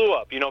kind of blew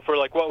up, for,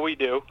 like, what we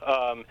do.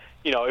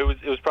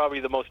 It was probably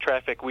the most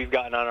traffic we've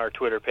gotten on our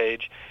Twitter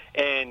page.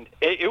 And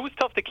it was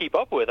tough to keep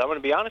up with. I'm going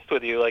to be honest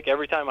with you. Like,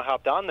 every time I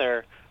hopped on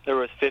there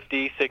was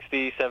 50,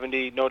 60,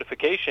 70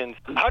 notifications.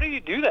 How do you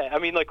do that? I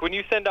mean, like, when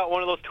you send out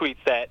one of those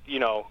tweets that,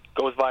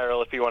 goes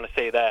viral, if you want to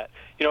say that,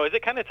 is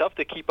it kind of tough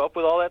to keep up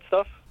with all that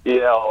stuff?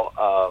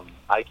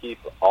 I keep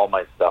all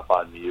my stuff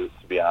on mute,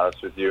 to be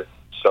honest with you.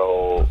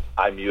 So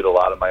I mute a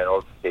lot of my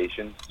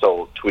notifications.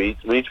 So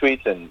tweets,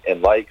 retweets,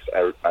 and likes,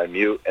 I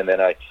mute, and then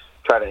I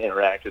try to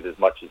interact with as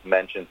much as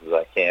mentions as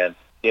I can.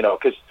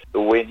 Because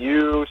when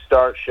you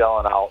start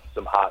shelling out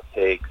some hot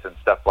takes and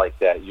stuff like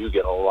that, you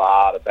get a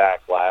lot of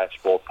backlash,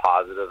 both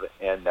positive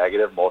and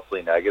negative,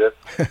 mostly negative.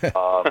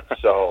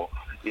 So,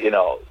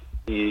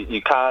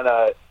 you kind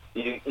of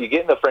you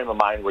get in the frame of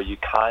mind where you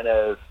kind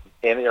of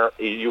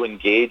you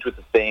engage with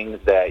the things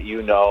that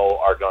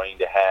are going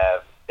to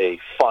have a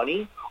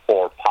funny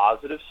or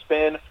positive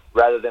spin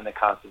rather than the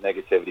constant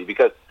negativity.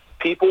 Because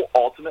people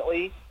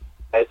ultimately,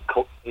 as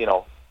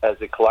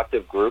a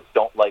collective group,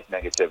 don't like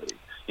negativity.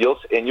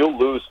 You'll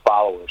lose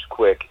followers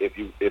quick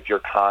if you're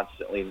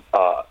constantly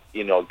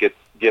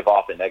give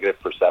off a negative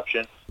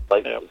perception.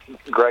 Like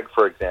Greg,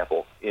 for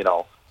example,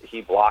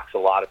 he blocks a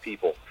lot of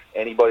people.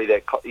 Anybody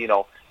that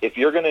if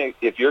you're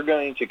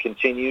going to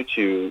continue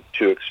to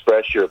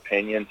express your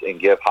opinions and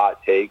give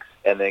hot takes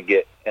and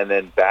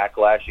then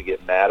backlash and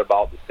get mad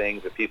about the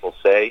things that people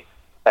say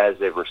as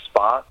a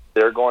response,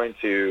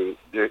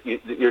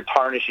 you're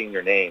tarnishing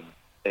your name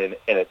in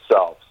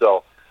itself.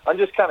 So I'm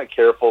just kind of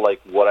careful,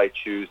 like, what I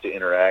choose to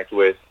interact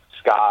with.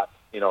 Scott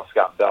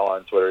Bell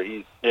on Twitter,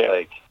 he's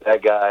like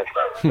that guy.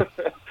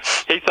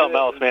 He's something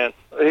else, man.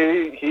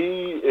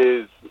 He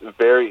is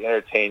very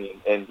entertaining,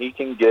 and he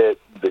can get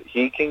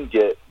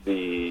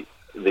the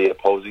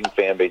opposing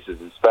fan bases,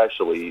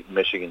 especially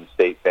Michigan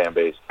State fan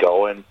base,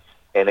 going,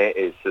 and it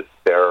is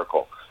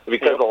hysterical.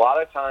 Because a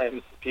lot of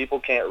times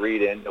people can't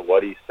read into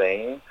what he's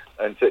saying,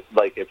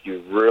 like, if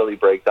you really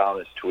break down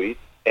his tweets.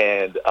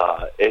 And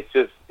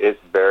it's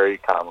very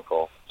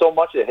comical. So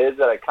much of his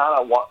that I kind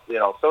of want,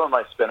 some of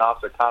my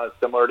spinoffs are kind of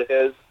similar to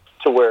his,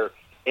 to where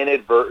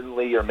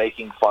inadvertently you're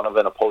making fun of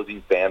an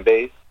opposing fan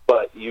base,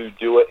 but you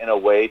do it in a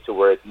way to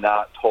where it's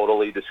not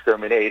totally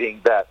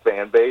discriminating that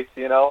fan base,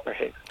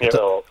 Right.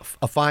 So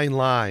a fine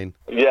line.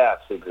 Yes,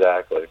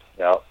 exactly.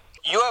 Yeah.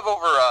 You have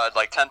over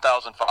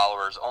 10,000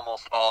 followers,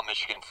 almost all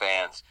Michigan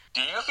fans.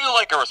 Do you feel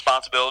like a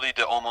responsibility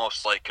to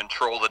almost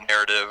control the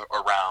narrative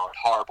around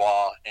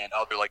Harbaugh and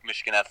other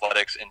Michigan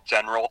athletics in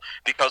general?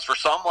 Because for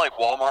some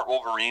Walmart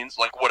Wolverines,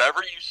 whatever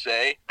you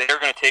say, they're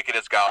going to take it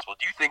as gospel.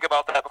 Do you think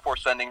about that before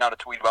sending out a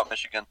tweet about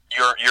Michigan?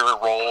 Your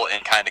role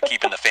in kind of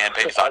keeping the fan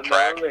base on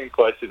track? I'm not really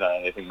questioning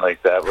on anything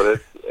like that, but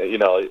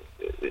it's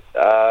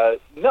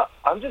no.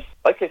 I'm just,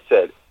 like I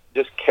said,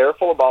 just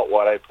careful about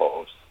what I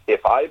post.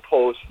 If I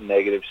post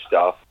negative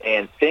stuff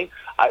and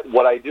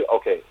what I do,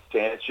 to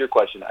answer your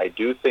question, I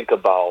do think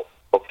about,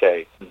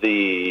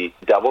 the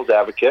devil's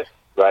advocate,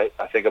 right?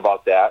 I think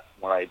about that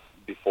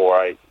before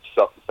I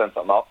send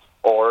something out.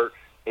 Or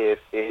if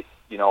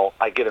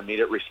I get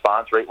immediate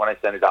response right when I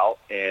send it out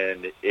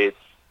and it's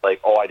like,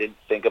 I didn't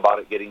think about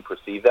it getting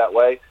perceived that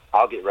way,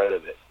 I'll get rid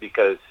of it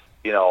because,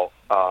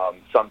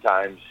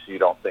 sometimes you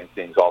don't think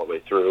things all the way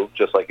through,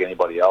 just like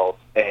anybody else.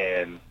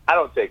 And I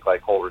don't take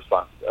whole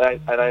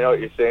responsibility. And I know what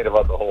you're saying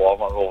about the whole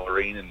Walmart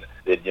Wolverine,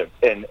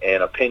 and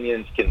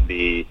opinions can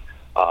be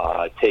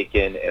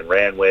taken and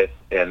ran with,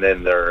 and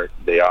then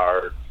they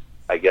are,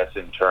 I guess,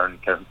 in turn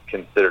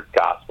considered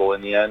gospel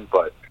in the end.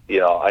 But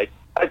I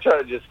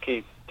try to just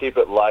keep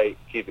it light,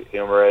 keep it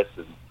humorous,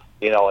 and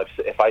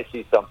if I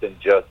see something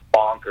just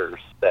bonkers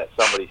that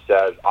somebody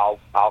says, I'll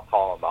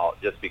call them out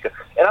just because.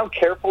 And I'm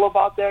careful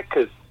about that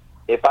because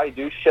if I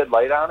do shed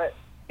light on it,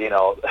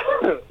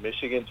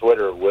 Michigan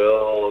Twitter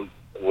will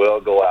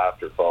go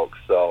after folks.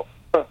 So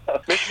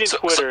Michigan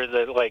Twitter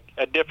is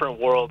a different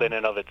world in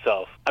and of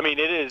itself. I mean,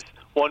 it is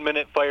 1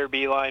 minute fire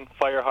Beeline,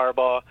 fire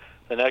Harbaugh,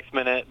 the next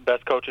minute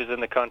best coaches in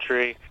the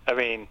country. I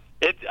mean,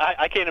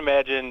 I can't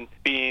imagine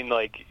being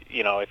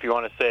if you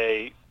want to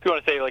say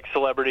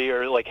celebrity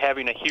or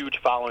having a huge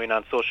following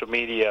on social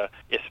media,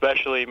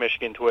 especially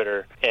Michigan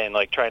Twitter, and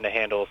trying to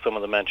handle some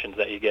of the mentions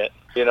that you get.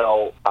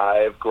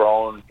 I've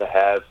grown to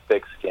have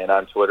thick skin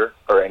on Twitter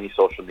or any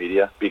social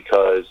media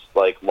because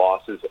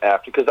losses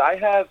because I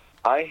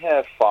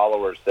have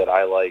followers that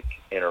I like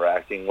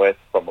interacting with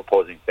from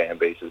opposing fan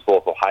bases,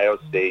 both Ohio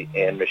State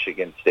and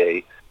Michigan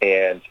State,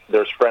 and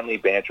there's friendly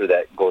banter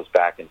that goes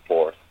back and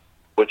forth,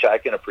 which I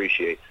can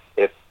appreciate.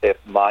 If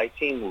my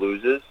team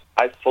loses,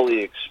 I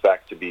fully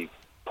expect to be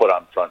put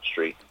on Front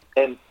Street,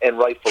 and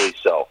rightfully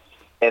so.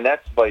 And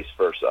that's vice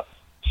versa.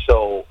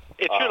 So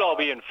it should all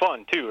be in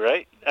fun, too,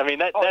 right? I mean,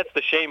 that's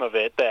the shame of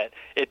it, that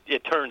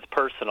it turns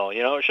personal.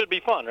 It should be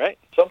fun, right?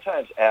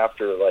 Sometimes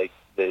after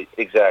the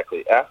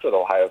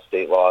Ohio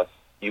State loss,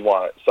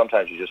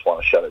 sometimes you just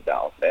want to shut it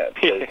down, man.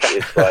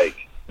 It's like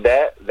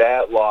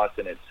that loss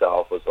in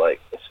itself was like,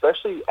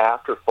 especially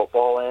after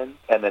football ends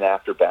and then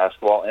after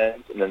basketball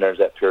ends, and then there's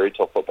that period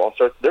till football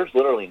starts. There's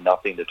literally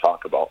nothing to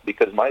talk about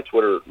because my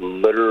Twitter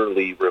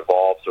literally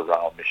revolves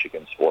around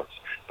Michigan sports,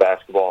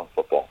 basketball and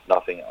football,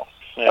 nothing else.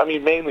 Yeah. I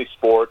mean, mainly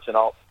sports, and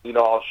I'll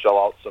shell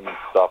out some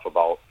stuff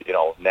about,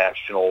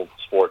 national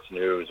sports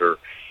news, or,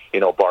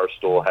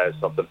 Barstool has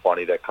something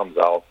funny that comes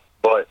out.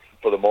 But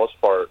for the most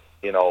part,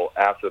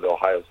 after the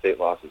Ohio State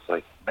loss, it's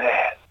like,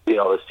 man,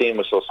 this team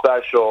was so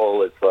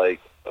special. It's like,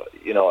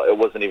 it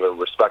wasn't even a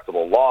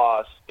respectable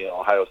loss.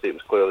 Ohio State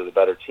was clearly the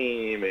better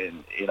team,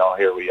 and,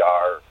 here we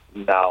are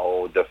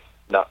now.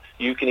 Now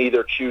you can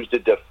either choose to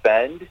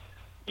defend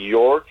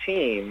your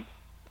team,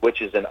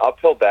 which is an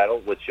uphill battle,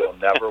 which you'll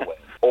never win,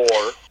 or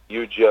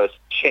you just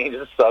change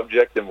the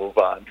subject and move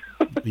on.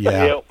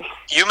 Yeah.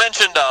 You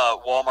mentioned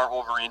Walmart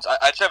Wolverines.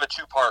 I just have a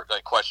two-part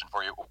question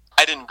for you.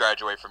 I didn't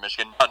graduate from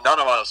Michigan. None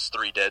of us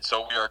three did,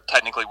 so we are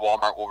technically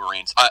Walmart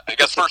Wolverines. I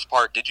guess first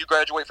part, did you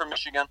graduate from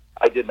Michigan?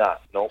 I did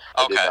not. Nope.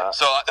 Okay, I did not.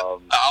 So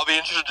I'll be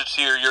interested to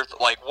hear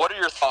what are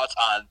your thoughts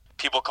on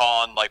people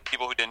calling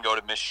people who didn't go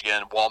to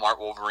Michigan Walmart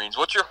Wolverines?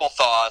 What's your whole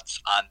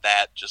thoughts on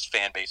that, just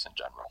fan base in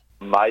general?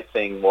 My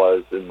thing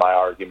was, and my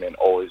argument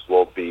always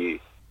will be,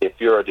 if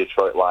you're a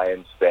Detroit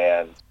Lions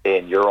fan,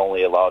 and you're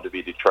only allowed to be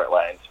a Detroit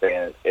Lions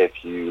fan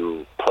if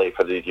you play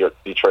for the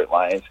Detroit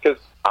Lions,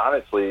 because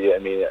honestly, I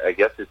mean, I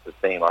guess it's the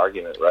same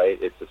argument, right?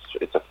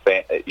 It's a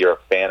fan. You're a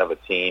fan of a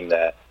team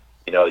that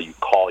you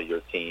call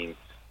your team,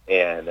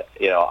 and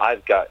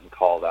I've gotten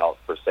called out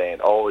for saying,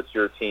 "Oh, it's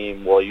your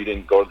team." Well, you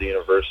didn't go to the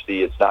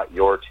university. It's not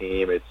your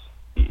team.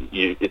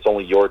 It's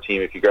only your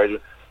team if you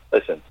graduate.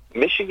 Listen,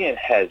 Michigan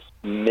has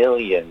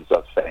millions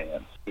of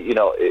fans.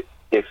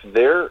 If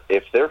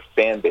their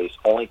fan base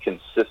only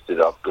consisted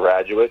of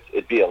graduates,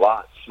 it'd be a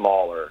lot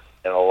smaller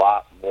and a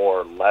lot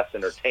less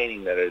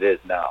entertaining than it is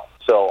now.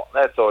 So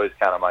that's always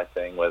kind of my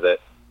thing with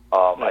it.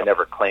 I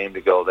never claimed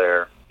to go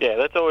there. Yeah,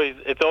 it's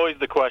always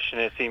the question.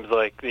 It seems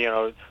like,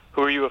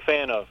 who are you a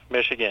fan of?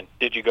 Michigan.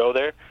 Did you go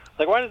there?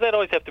 Like, why does that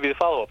always have to be the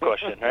follow-up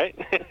question, right?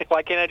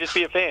 Why can't I just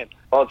be a fan?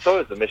 Well, it's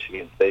always the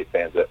Michigan State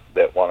fans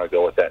that want to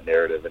go with that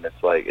narrative, and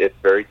it's like, it's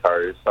very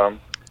tiresome.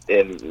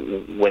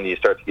 And when you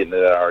start to get into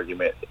that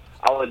argument,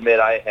 I'll admit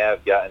I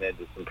have gotten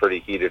into some pretty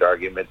heated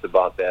arguments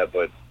about that,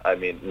 but I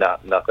mean,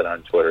 nothing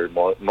on Twitter,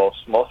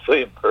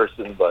 mostly in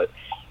person. But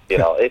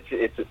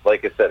it's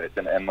like I said,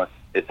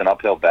 it's an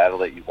uphill battle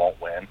that you won't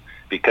win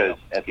because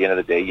at the end of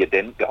the day, you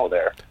didn't go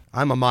there.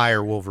 I'm a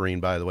Meyer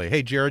Wolverine, by the way.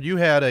 Hey, Jared, you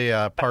had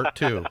a part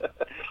two.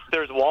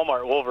 There's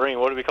Walmart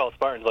Wolverine. What do we call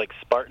Spartans? Like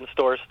Spartan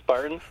Store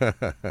Spartans?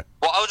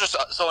 Well,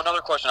 so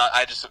another question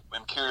I just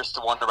am curious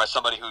to wonder by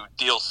somebody who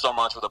deals so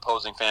much with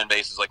opposing fan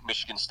bases like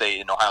Michigan State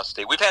and Ohio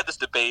State. We've had this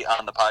debate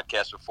on the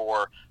podcast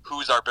before.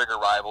 Who's our bigger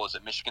rival? Is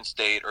it Michigan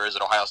State or is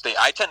it Ohio State?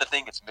 I tend to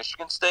think it's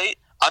Michigan State.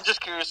 I'm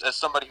just curious, as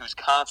somebody who's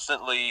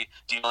constantly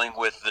dealing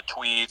with the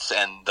tweets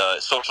and the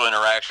social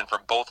interaction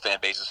from both fan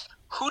bases,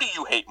 who do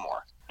you hate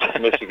more?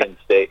 Michigan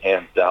State,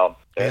 hands down.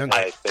 And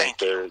I think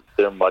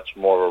they're much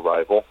more of a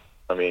rival.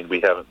 I mean, we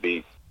haven't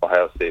beat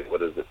Ohio State,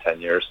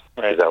 10 years?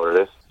 Right. Is that what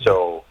it is?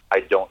 So I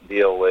don't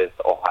deal with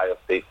Ohio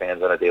State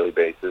fans on a daily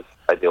basis.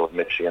 I deal with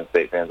Michigan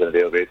State fans on a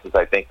daily basis.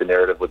 I think the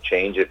narrative would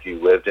change if you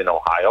lived in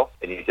Ohio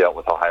and you dealt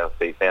with Ohio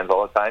State fans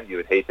all the time. You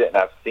would hate it, and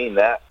I've seen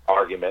that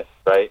argument,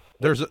 right?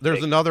 There's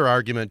another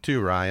argument,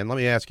 too, Ryan. Let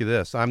me ask you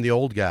this. I'm the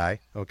old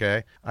guy,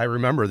 okay? I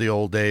remember the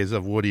old days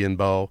of Woody and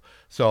Bo.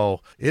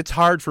 So it's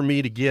hard for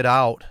me to get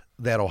out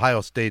that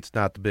Ohio State's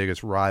not the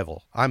biggest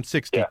rival. I'm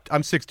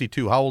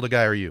 62. How old a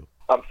guy are you?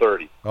 I'm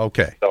 30.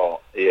 Okay.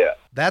 So, yeah.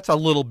 That's a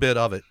little bit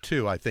of it,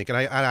 too, I think. And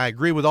I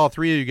agree with all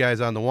three of you guys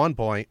on the one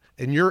point.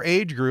 In your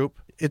age group,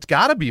 it's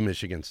got to be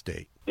Michigan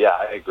State. Yeah,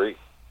 I agree.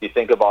 You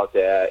think about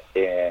that,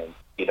 and,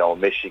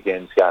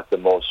 Michigan's got the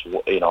most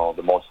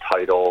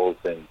titles,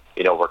 and,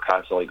 we're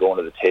constantly going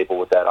to the table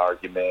with that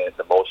argument,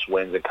 the most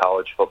wins in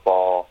college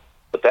football.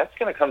 But that's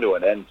going to come to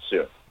an end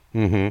soon,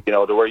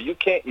 to where you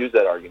can't use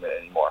that argument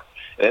anymore.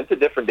 And it's a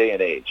different day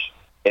and age.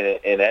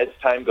 And as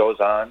time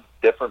goes on,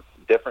 different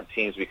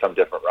teams become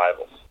different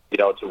rivals,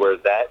 to where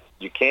that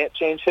you can't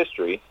change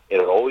history.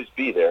 It'll always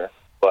be there,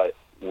 but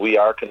we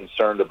are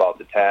concerned about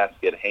the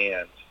task at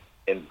hand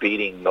and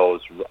beating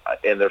those,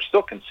 and they're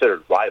still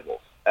considered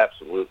rivals,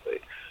 absolutely.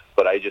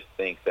 But I just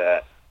think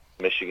that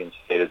Michigan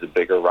State is a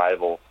bigger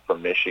rival for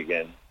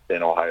Michigan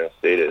than Ohio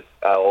State is.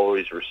 I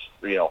always,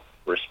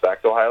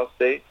 respect Ohio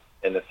State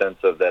in the sense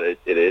of that it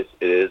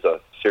is a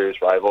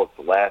serious rival. It's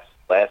the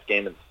last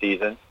game of the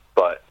season,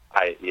 but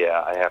I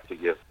have to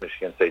give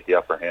Michigan State the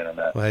upper hand on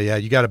that. Well, yeah,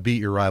 you got to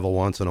beat your rival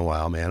once in a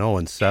while, man.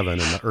 0-7 in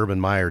the Urban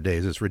Meyer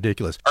days. It's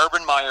ridiculous.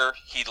 Urban Meyer,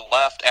 he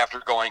left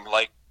after going,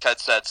 like Ted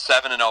said,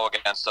 7-0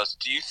 against us.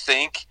 Do you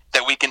think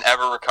that we can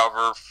ever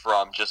recover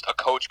from just a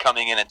coach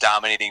coming in and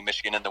dominating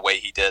Michigan in the way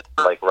he did?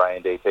 Like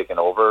Ryan Day taking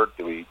over,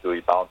 do we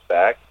bounce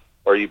back?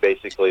 Or are you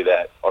basically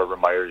that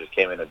Urban Meyer just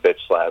came in and bitch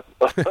slapped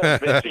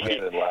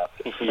Michigan and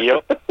left?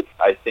 Yep.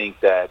 I think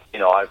that,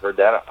 I've heard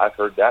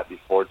that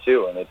before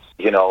too. And it's,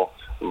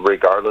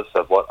 regardless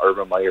of what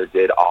Urban Meyer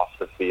did off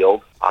the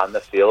field, on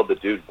the field, the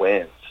dude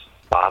wins.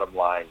 Bottom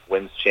line,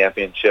 wins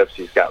championships.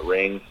 He's got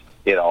rings.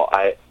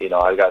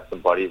 I've got some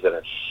buddies that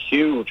are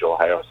huge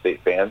Ohio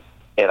State fans,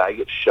 and I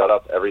get shut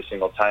up every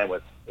single time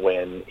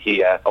when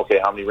he asks, okay,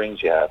 how many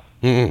rings you have?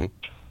 Mm-hmm.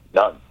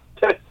 None.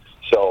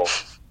 So,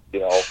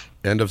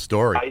 end of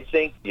story. I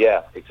think,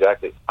 yeah,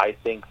 exactly. I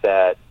think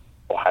that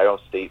Ohio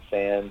State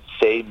fans,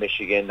 say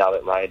Michigan, now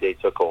that Ryan Day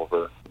took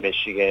over,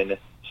 Michigan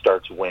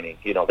starts winning.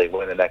 They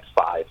win the next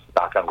 5.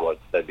 Knock on wood.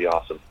 That'd be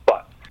awesome.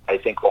 But I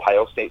think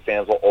Ohio State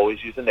fans will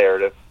always use the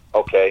narrative,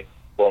 okay,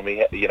 well,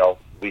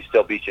 we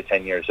still beat you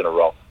 10 years in a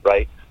row,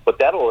 right? But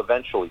that'll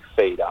eventually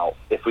fade out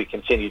if we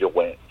continue to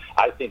win.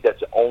 I think that's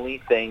the only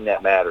thing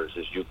that matters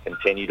is you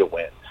continue to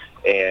win.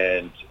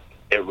 And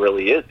it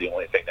really is the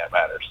only thing that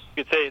matters.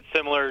 You could say it's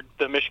similar to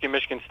the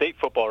Michigan State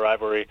football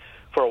rivalry.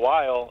 For a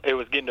while, it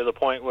was getting to the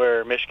point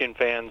where Michigan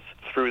fans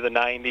through the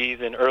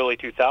 90s and early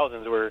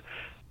 2000s were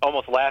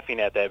almost laughing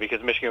at that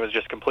because Michigan was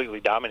just completely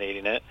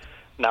dominating it.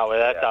 Now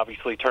that's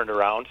obviously turned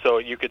around, so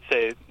you could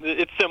say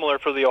it's similar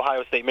for the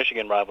Ohio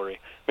State-Michigan rivalry.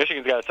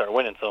 Michigan's got to start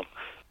winning some.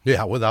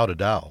 Yeah, without a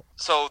doubt.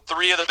 So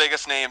 3 of the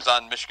biggest names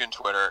on Michigan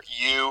Twitter,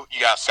 you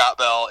got Scott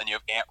Bell, and you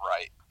have Ant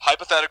Wright.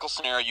 Hypothetical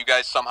scenario, you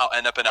guys somehow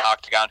end up in an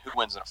octagon. Who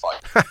wins in a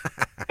fight?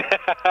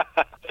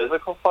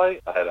 Physical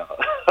fight? I don't know.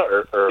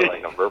 or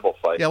like a verbal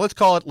fight. Yeah, let's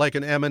call it like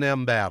an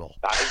M&M battle.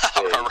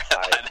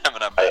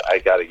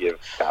 I got to give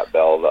Scott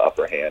Bell the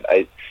upper hand.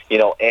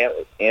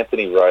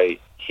 Anthony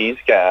Wright, he's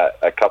got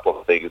a couple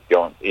of things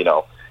going.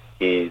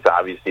 He's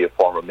obviously a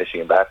former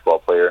Michigan basketball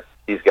player.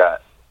 He's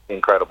got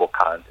incredible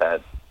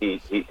content. His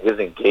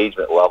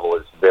engagement level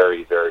is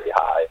very, very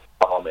high.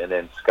 And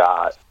then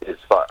Scott,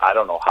 I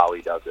don't know how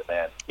he does it,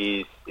 man.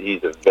 He's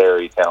a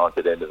very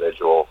talented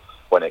individual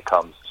when it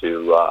comes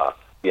to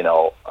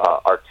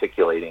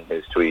articulating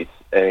his tweets.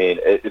 I mean,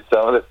 it's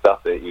some of the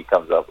stuff that he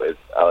comes up with.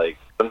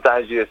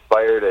 Sometimes you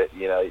aspire to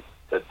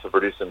to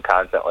produce some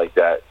content like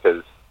that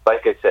because,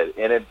 like I said,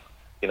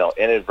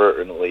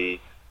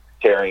 inadvertently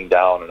tearing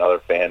down another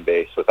fan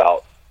base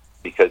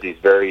because he's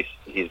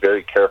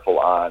very careful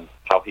on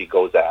how he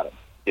goes at him.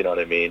 You know what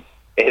I mean?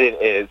 And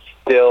it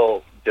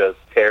still just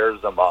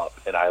tears them up,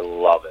 and I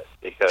love it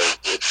because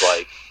it's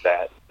like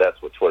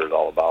that's what Twitter's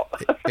all about.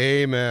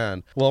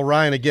 Amen. Well,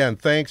 Ryan, again,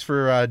 thanks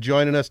for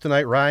joining us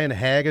tonight. Ryan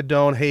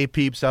Hagedorn. Hey,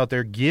 peeps out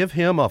there, give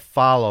him a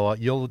follow.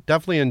 You'll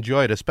definitely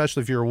enjoy it,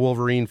 especially if you're a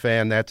Wolverine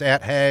fan. That's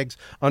at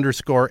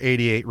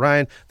Hags_88.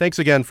 Ryan, thanks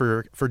again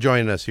for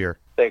joining us here.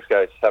 Thanks,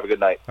 guys. Have a good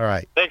night. All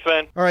right. Thanks,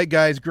 man. All right,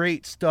 guys.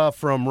 Great stuff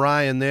from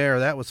Ryan there.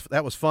 That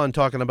was fun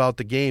talking about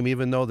the game,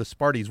 even though the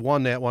Sparties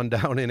won that one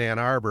down in Ann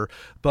Arbor.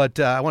 But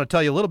I want to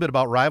tell you a little bit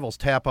about Rivals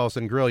Tap House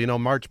and Grill.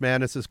 March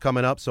Madness is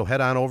coming up, so head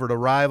on over to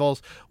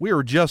Rivals. We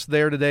were just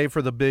there today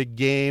for the big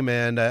game,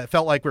 and it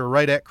felt like we were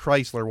right at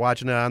Chrysler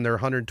watching it on their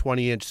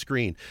 120-inch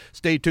screen.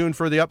 Stay tuned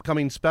for the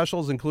upcoming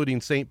specials,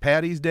 including St.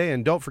 Patty's Day.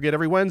 And don't forget,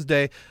 every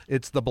Wednesday,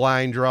 it's the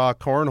Blind Draw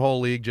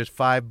Cornhole League. Just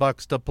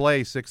 $5 to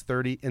play,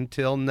 6:30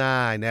 until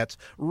 9. That's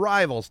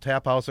Rivals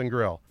Tap House and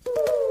Grill.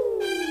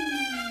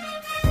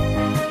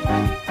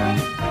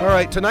 All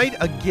right, tonight,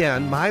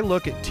 again, my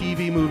look at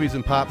TV, movies,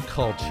 and pop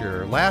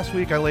culture. Last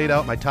week, I laid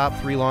out my top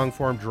 3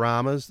 long-form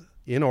dramas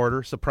in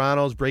order: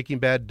 Sopranos, Breaking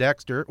Bad,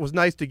 Dexter. It was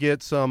nice to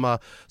get some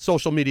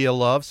social media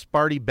love.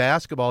 Sparty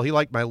Basketball, he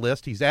liked my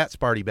list. He's at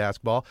Sparty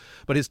Basketball.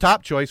 But his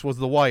top choice was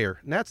The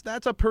Wire. And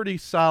that's a pretty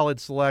solid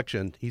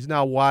selection. He's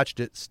now watched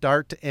it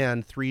start to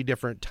end 3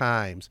 different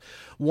times.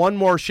 One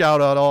more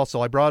shout-out also.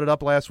 I brought it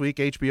up last week.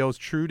 HBO's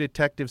True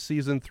Detective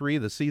Season 3.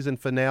 The season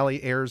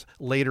finale airs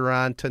later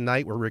on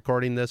tonight. We're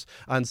recording this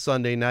on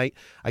Sunday night.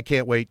 I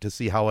can't wait to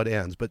see how it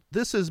ends. But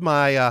this is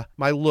my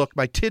look,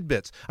 my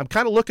tidbits. I'm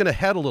kind of looking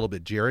ahead a little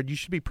bit, Jared. You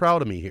should be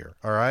proud of me here,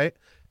 all right?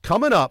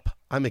 Coming up,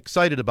 I'm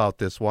excited about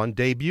this one.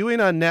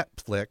 Debuting on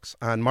Netflix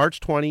on March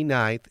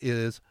 29th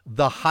is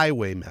The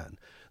Highwaymen.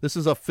 This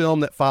is a film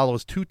that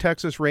follows 2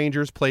 Texas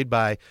Rangers played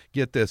by,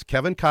 get this,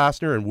 Kevin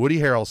Costner and Woody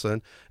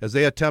Harrelson as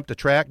they attempt to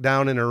track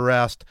down and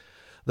arrest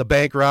the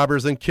bank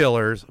robbers and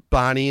killers,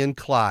 Bonnie and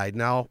Clyde.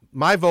 Now,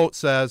 my vote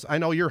says, I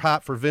know you're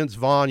hot for Vince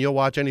Vaughn. You'll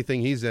watch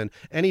anything he's in.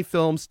 Any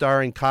film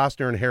starring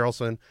Costner and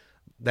Harrelson,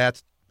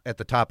 that's at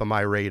the top of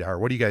my radar.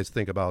 What do you guys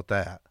think about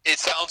that? It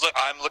sounds like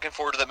I'm looking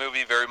forward to that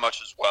movie very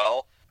much as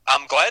well.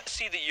 I'm glad to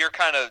see that you're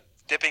kind of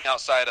dipping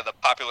outside of the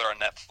popular on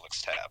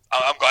Netflix tab.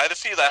 I'm glad to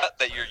see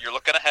that you're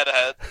looking ahead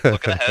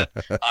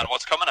on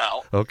what's coming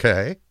out.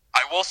 Okay.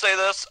 I will say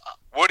this: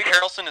 Woody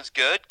Harrelson is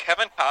good.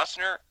 Kevin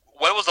Costner,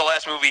 what was the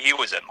last movie he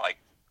was in? Like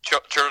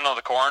Children of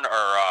the Corn,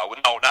 or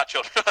no, not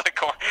Children of the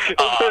Corn.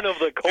 Children of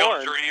the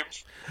Corn.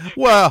 Dreams.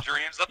 Well,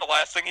 Dreams. Is that the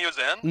last thing he was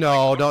in?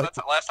 No. That's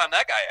the last time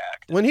that guy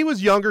acted. When he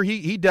was younger,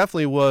 he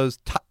definitely was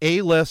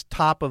A-list,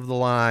 top of the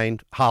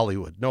line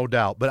Hollywood, no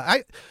doubt.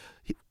 But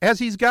as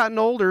he's gotten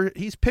older,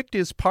 he's picked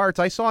his parts.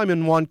 I saw him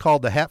in one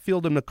called The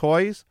Hatfield and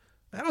McCoys.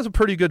 That was a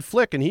pretty good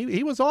flick, and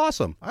he was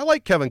awesome. I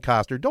like Kevin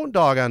Costner. Don't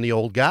dog on the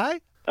old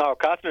guy. Oh,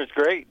 Costner's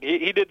great.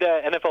 He did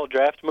that NFL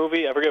draft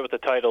movie. I forget what the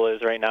title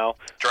is right now.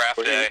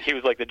 Draft Day. He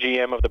was like the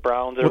GM of the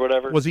Browns or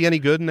whatever. Was he any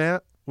good in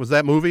that? Was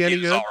that movie any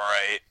He was good? all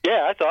right.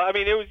 Yeah, I thought. I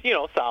mean, it was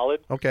solid.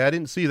 Okay, I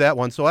didn't see that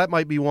one, so that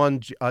might be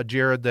one,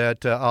 Jared,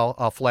 that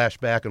I'll flash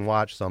back and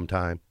watch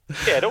sometime.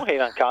 Yeah, don't hate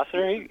on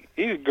Costner.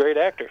 He's a great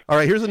actor. All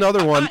right, here's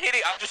another one.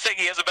 I'm just saying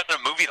he hasn't been in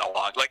a movie in a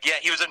long. Like, yeah,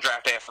 he was in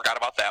Draft Day. I forgot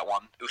about that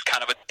one. It was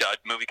kind of a dud.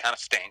 Movie kind of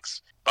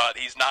stinks. But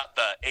he's not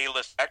the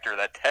A-list actor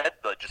that Ted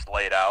just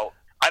laid out.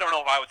 I don't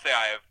know if I would say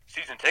I have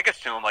season tickets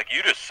to him, like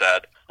you just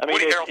said. I mean,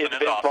 Woody is Harrelson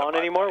Vince awesome, Vaughn but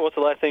anymore? What's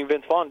the last thing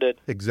Vince Vaughn did?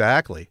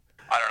 Exactly.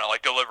 I don't know,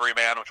 like Delivery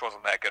Man, which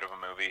wasn't that good of a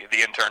movie. The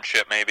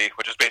Internship, maybe,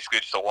 which is basically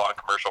just a long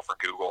commercial for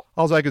Google.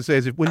 All I can say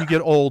is when you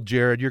get old,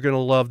 Jared, you're going to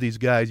love these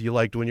guys you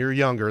liked when you were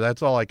younger.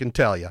 That's all I can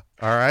tell you.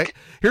 All right?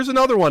 Here's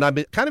another one. I'm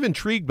kind of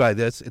intrigued by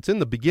this. It's in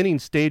the beginning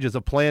stages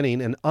of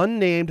planning an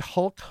unnamed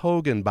Hulk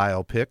Hogan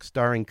biopic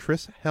starring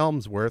Chris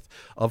Hemsworth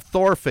of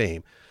Thor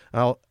fame.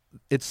 Now,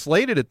 it's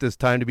slated at this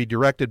time to be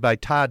directed by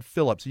Todd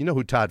Phillips. You know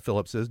who Todd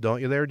Phillips is, don't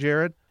you there,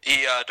 Jared?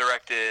 He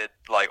directed,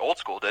 Old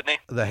School, didn't he?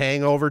 The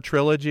Hangover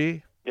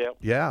trilogy. Yep.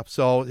 Yeah,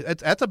 so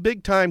that's a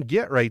big-time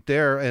get right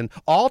there. And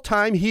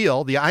all-time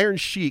heel, the Iron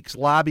Sheik's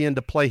lobbying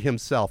to play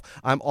himself.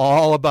 I'm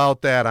all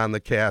about that on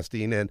the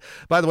casting. And,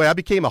 by the way, I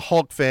became a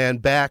Hulk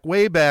fan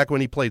way back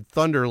when he played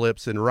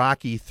Thunderlips in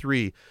Rocky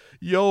III.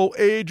 Yo,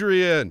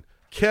 Adrian,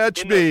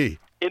 catch me.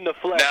 In the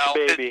flesh, Now,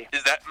 baby.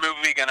 is that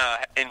movie going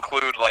to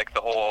include, the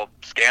whole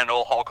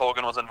scandal Hulk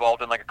Hogan was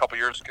involved in, a couple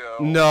years ago?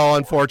 No,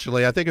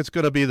 unfortunately. I think it's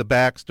going to be the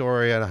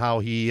backstory on how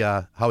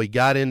he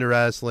got into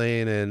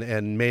wrestling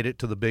and made it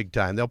to the big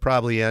time. They'll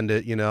probably end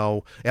it,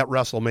 at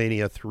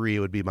WrestleMania 3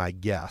 would be my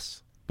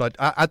guess. But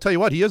I'll tell you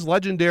what, he is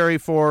legendary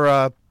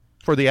for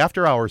the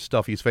After Hours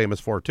stuff he's famous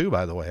for, too,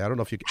 by the way. I don't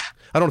know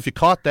if you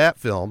caught that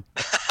film.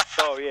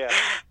 Oh, yeah.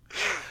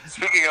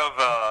 Speaking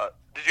of...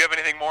 did you have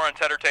anything more on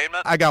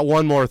Tedtertainment? I got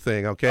one more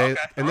thing, okay?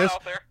 And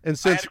out there. And I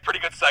since had a pretty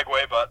good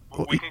segue, but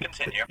we can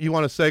continue. you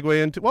want to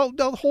segue into, well,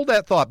 no, hold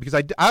that thought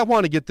because I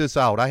want to get this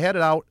out. I had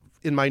it out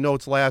in my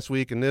notes last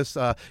week, and this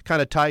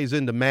kind of ties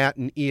into Matt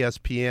and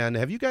ESPN.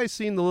 Have you guys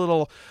seen the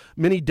little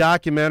mini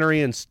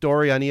documentary and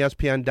story on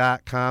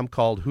ESPN.com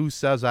called "Who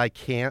Says I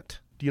Can't"?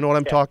 Do you know what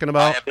I'm talking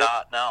about? I have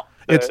not, no.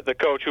 The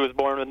coach who was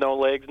born with no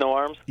legs, no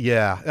arms?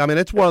 Yeah. I mean,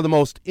 it's one of the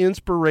most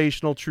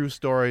inspirational true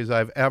stories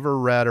I've ever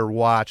read or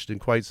watched in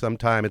quite some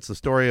time. It's the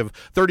story of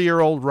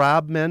 30-year-old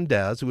Rob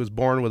Mendez, who was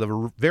born with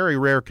a very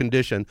rare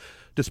condition.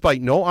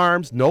 Despite no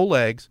arms, no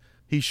legs,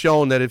 he's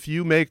shown that if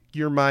you make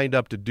your mind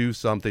up to do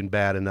something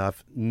bad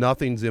enough,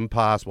 nothing's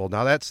impossible.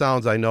 Now, that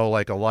sounds, I know,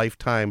 like a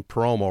Lifetime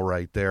promo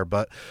right there.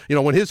 But,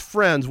 when his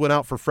friends went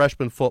out for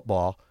freshman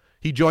football,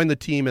 he joined the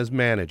team as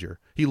manager.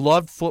 He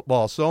loved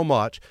football so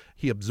much,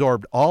 he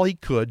absorbed all he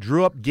could,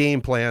 drew up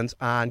game plans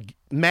on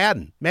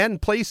Madden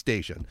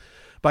PlayStation.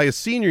 By his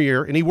senior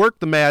year, and he worked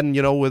the Madden,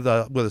 with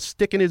a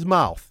stick in his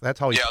mouth. That's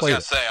how he played it. I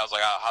was going to say, I was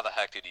like, how the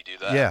heck did he do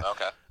that? Yeah.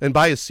 Okay. And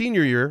by his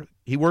senior year,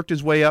 he worked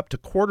his way up to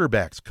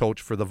quarterbacks coach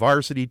for the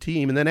varsity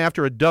team. And then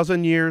after a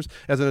dozen years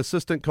as an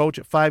assistant coach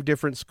at 5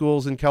 different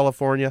schools in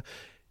California,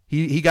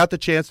 he got the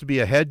chance to be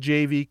a head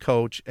JV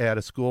coach at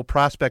a school,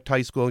 Prospect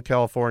High School in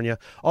California.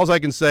 All I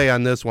can say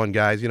on this one,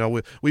 guys,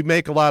 we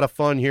make a lot of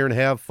fun here and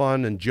have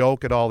fun and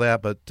joke and all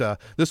that, but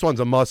this one's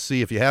a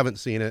must-see if you haven't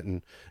seen it,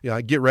 and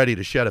get ready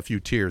to shed a few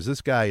tears. This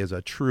guy is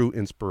a true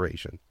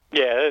inspiration.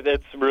 Yeah,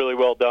 that's really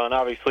well done.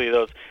 Obviously,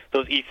 those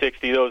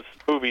E60, those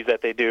movies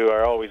that they do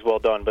are always well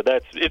done, but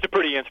it's a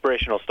pretty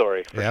inspirational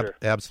story for sure.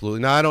 Absolutely.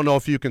 Now, I don't know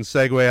if you can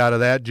segue out of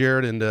that,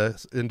 Jared,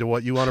 into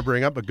what you want to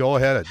bring up, but go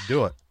ahead and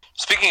do it.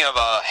 Speaking of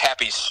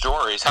happy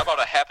stories, how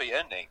about a happy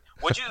ending?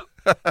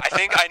 I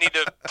think I need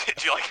to.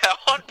 Did you like that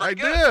one? I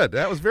did.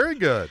 That was very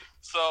good.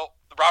 So,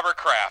 Robert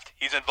Kraft,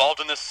 he's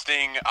involved in this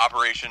sting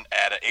operation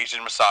at an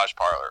Asian massage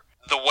parlor.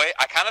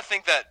 I kind of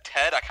think that,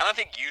 Ted,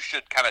 you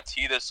should kind of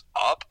tee this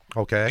up.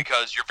 Okay.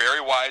 Because you're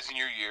very wise in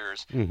your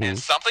years. Mm-hmm. And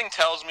something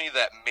tells me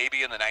that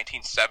maybe in the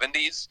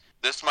 1970s,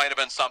 this might have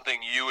been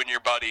something you and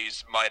your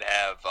buddies might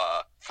have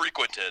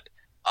frequented.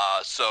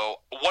 So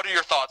what are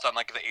your thoughts on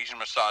the Asian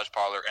massage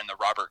parlor and the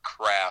Robert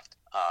Kraft?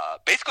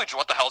 Basically,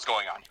 what the hell's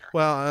going on here?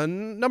 Well,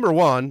 number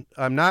one,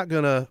 I'm not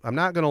gonna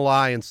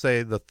lie and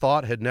say the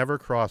thought had never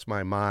crossed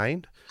my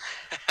mind,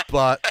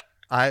 but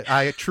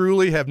I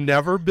truly have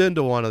never been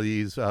to one of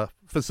these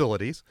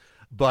facilities.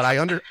 But I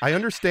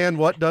understand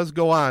what does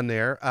go on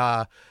there.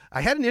 I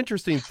had an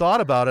interesting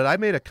thought about it. I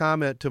made a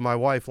comment to my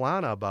wife,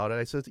 Lana, about it.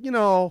 I said,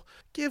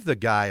 give the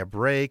guy a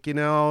break.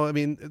 I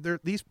mean,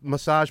 these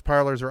massage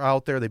parlors are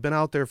out there. They've been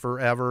out there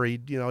forever. He,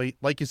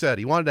 like you said,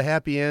 he wanted a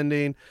happy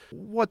ending.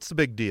 What's the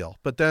big deal?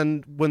 But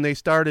then when they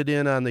started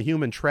in on the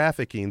human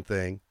trafficking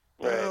thing,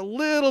 right. A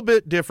little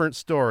bit different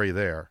story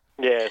there.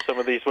 Yeah, some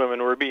of these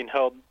women were being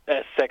held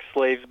as sex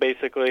slaves,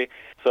 basically.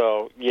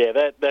 So,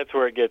 yeah, that's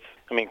where it gets,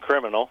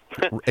 criminal.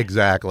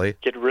 Exactly.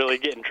 Could really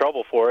get in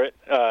trouble for it.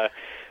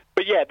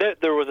 But, yeah,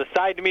 there was a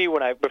side to me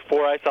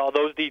before I saw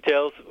those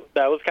details.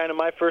 That was kind of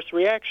my first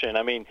reaction.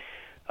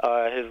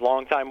 His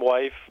longtime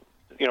wife,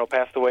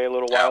 passed away a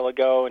little while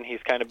ago, and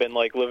he's kind of been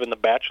like living the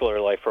bachelor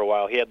life for a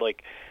while. He had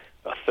like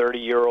a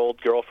 30-year-old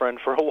girlfriend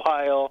for a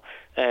while,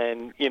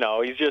 and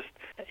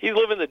he's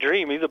living the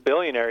dream. He's a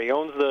billionaire. He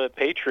owns the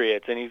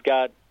Patriots, and he's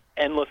got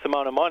endless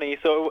amount of money.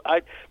 So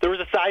there was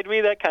a side of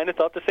me that kind of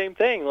thought the same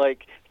thing.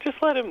 Like, just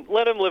let him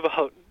live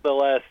out the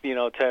last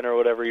 10 or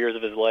whatever years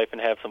of his life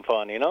and have some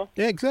fun. Yeah,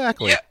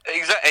 exactly. Yeah,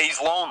 exactly. He's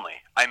lonely.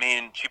 I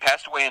mean, she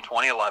passed away in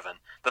 2011.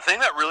 The thing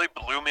that really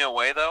blew me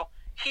away, though,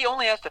 he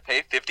only has to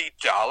pay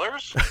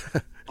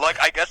 $50.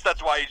 Like, I guess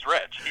that's why he's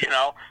rich.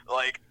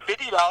 Like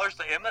 $50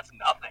 to him, that's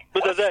nothing.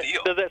 But does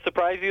that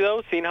surprise you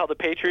though? Seeing how the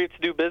Patriots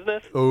do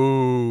business?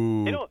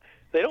 Oh.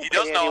 They don't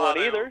pay anyone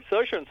either, so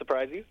it shouldn't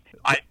surprise you.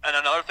 And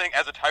another thing,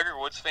 as a Tiger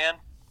Woods fan,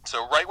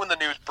 so right when the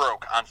news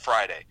broke on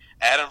Friday,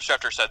 Adam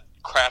Schefter said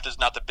Kraft is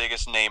not the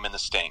biggest name in the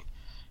Sting.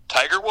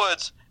 Tiger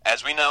Woods,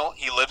 as we know,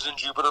 he lives in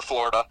Jupiter,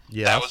 Florida.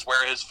 Yes. That was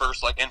where his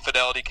first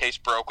infidelity case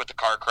broke with the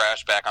car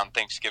crash back on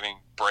Thanksgiving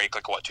break,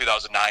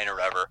 2009 or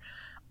whatever.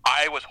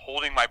 I was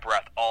holding my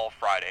breath all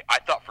Friday. I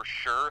thought for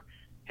sure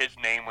his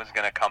name was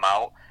going to come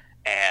out,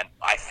 and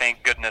I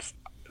thank goodness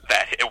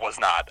that it was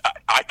not.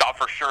 I thought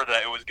for sure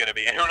that it was going to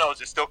be, and who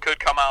knows, it still could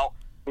come out.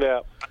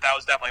 Yeah. But that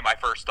was definitely my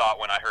first thought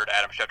when I heard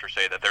Adam Schefter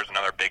say that there's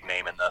another big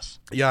name in this.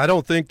 Yeah, I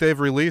don't think they've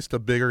released a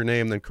bigger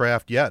name than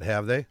Kraft yet,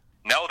 have they?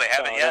 No, they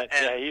haven't yet.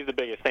 Yeah, he's the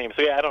biggest name.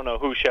 So, I don't know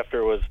who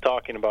Schefter was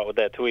talking about with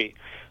that tweet.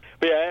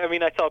 But, yeah, I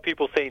mean, I saw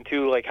people saying,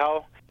 too, like,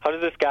 how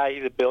does this guy,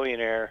 he's a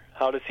billionaire,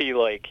 how does he,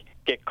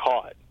 get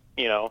caught,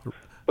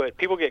 But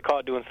people get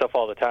caught doing stuff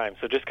all the time.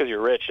 So just because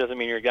you're rich doesn't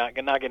mean you're not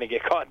going to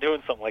get caught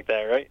doing something like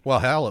that, right? Well,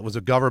 hell, it was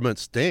a government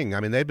sting. I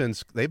mean, they've been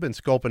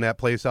scoping that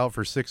place out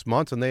for 6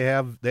 months, and they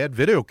had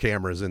video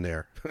cameras in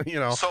there.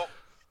 So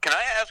can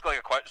I ask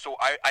a question? So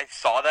I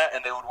saw that,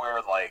 and they would wear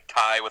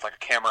tie with a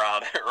camera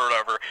on it or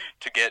whatever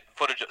to get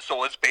footage.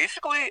 So it's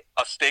basically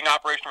a sting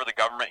operation for the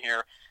government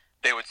here.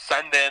 They would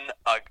send in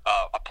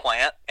a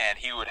plant, and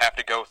he would have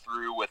to go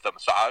through with a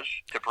massage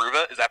to prove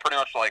it. Is that pretty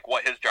much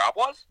what his job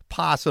was?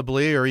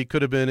 Possibly, or he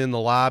could have been in the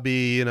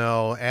lobby,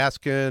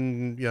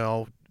 asking,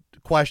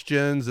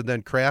 questions, and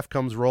then Kraft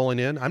comes rolling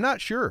in. I'm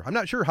not sure. I'm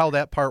not sure how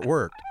that part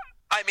worked.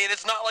 I mean,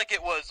 it's not like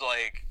it was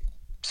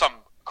some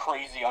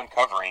crazy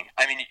uncovering.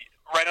 I mean,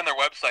 right on their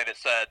website it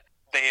said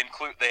they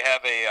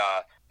have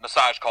a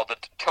massage called the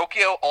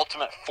Tokyo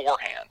Ultimate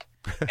Forehand.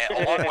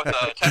 And along with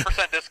a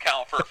 10%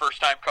 discount for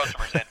first-time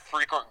customers and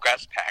frequent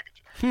guest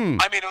package.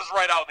 I mean, it was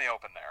right out in the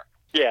open there.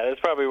 Yeah, that's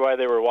probably why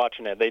they were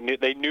watching it.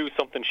 They knew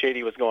something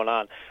shady was going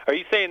on. Are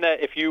you saying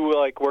that if you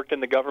worked in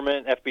the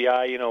government,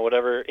 FBI,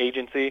 whatever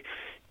agency,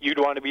 you'd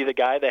want to be the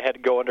guy that had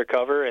to go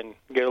undercover and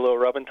get a little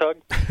rub and tug?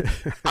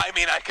 I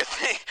mean, I could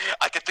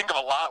think of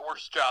a lot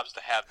worse jobs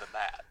to have than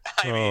that.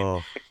 I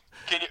mean,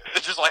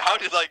 it's just how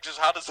does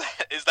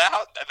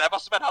that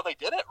must have been how they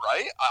did it,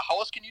 right? How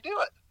else can you do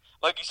it?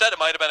 Like you said, it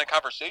might have been a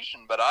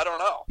conversation, but I don't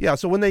know. Yeah,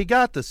 so when they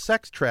got the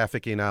sex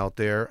trafficking out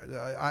there,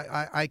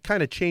 I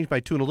kind of changed my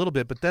tune a little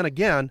bit. But then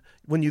again,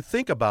 when you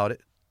think about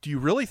it, do you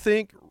really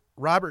think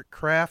Robert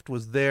Kraft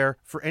was there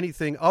for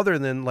anything other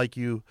than, like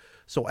you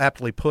so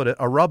aptly put it,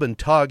 a rub and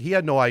tug? He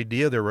had no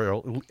idea there were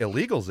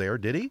illegals there,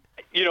 did he?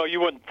 You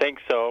wouldn't think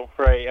so,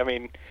 right? I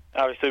mean,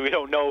 obviously we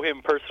don't know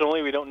him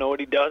personally. We don't know what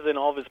he does in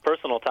all of his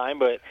personal time,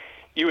 but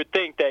you would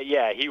think that,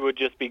 he would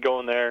just be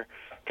going there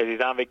because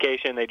he's on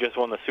vacation. They just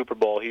won the Super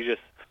Bowl. He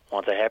just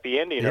wants a happy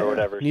ending or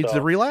whatever. Needs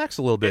to relax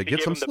a little bit,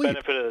 get some sleep. sleep. Give him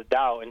the benefit of the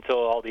doubt until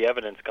all the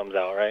evidence comes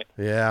out, right?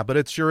 Yeah, but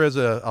it sure is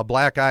a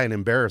black eye and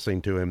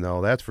embarrassing to him, though.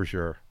 That's for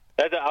sure.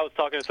 I was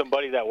talking to some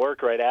buddies at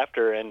work right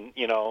after, and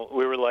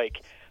we were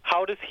like,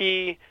 how does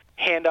he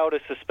hand out a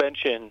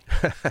suspension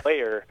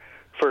player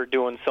for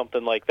doing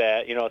something like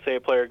that? Say a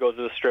player goes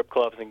to the strip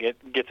clubs and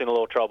gets in a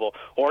little trouble,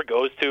 or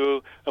goes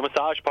to a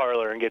massage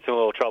parlor and gets in a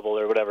little trouble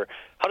or whatever.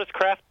 How does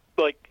Kraft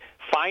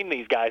fine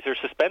these guys or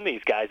suspend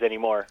these guys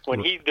anymore when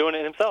he's doing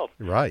it himself?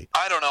 Right.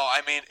 I don't know.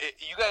 I mean,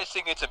 you guys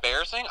think it's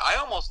embarrassing? I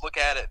almost look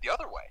at it the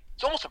other way.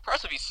 It's almost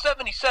impressive. He's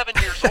 77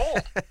 years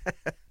old.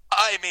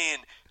 I mean,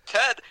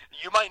 Ted,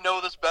 you might know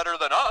this better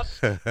than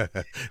us.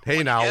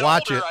 Hey, now,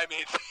 watch it. I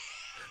mean,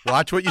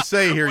 watch what you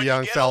say here,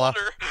 young fella.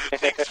 Older,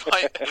 it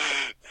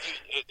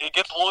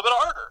gets a little bit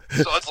harder.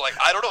 So it's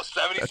I don't know,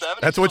 77?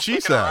 That's what she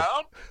said.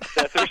 Around?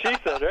 That's what she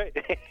said, right?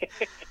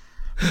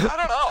 I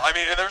don't know. I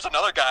mean, there's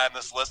another guy on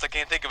this list. I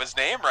can't think of his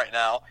name right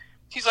now.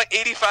 He's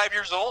 85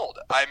 years old.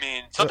 I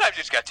mean, sometimes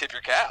you just got to tip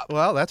your cap.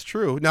 Well, that's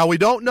true. Now, we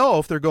don't know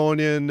if they're going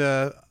in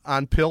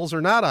on pills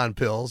or not on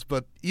pills,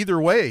 but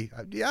either way,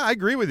 yeah, I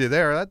agree with you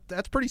there.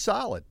 That's pretty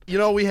solid.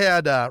 We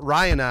had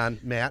Ryan on,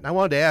 Matt, and I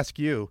wanted to ask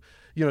you,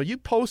 you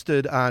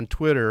posted on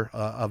Twitter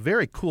a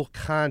very cool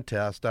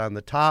contest on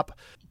the top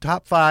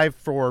 5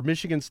 for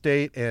Michigan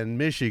State and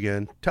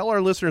Michigan. Tell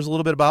our listeners a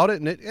little bit about it,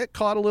 and it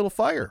caught a little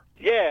fire.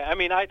 Yeah, I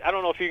mean, I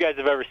don't know if you guys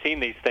have ever seen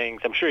these things.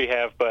 I'm sure you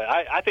have, but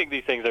I think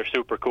these things are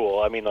super cool.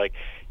 I mean,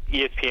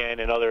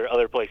 ESPN and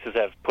other places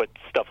have put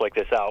stuff like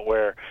this out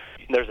where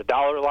there's a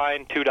 $1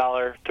 line, $2,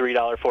 $3,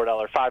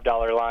 $4,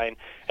 $5 line,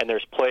 and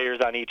there's players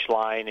on each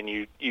line, and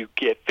you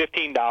get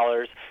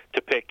 $15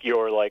 to pick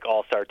your like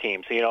all-star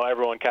team. So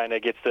everyone kind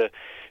of gets to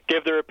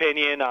give their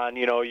opinion on,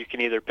 you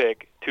can either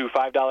pick 2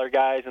 $5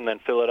 guys and then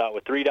fill it out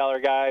with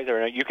 $3 guys,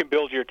 or you can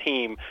build your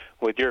team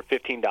with your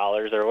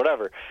 $15 or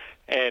whatever.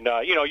 And,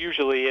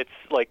 usually it's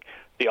like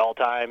the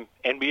all-time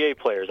NBA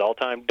players,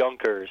 all-time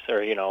dunkers,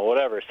 or,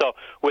 whatever. So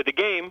with the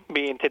game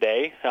being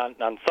today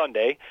on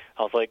Sunday,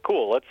 I was like,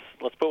 cool, let's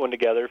put one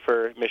together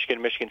for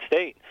Michigan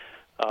State.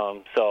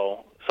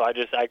 So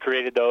I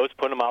created those,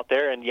 put them out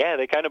there, and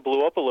they kind of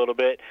blew up a little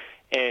bit.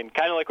 And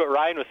kind of like what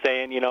Ryan was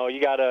saying,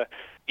 you gotta.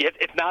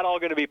 It's not all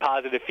going to be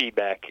positive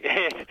feedback.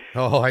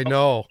 Oh, I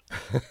know.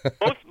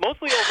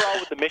 Mostly overall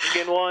with the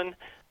Michigan one,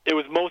 it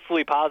was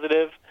mostly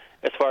positive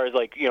as far as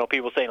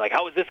people saying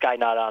how is this guy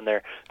not on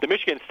there? The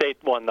Michigan State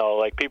one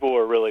though, people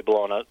were really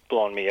blowing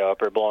me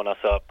up or blowing us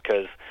up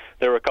because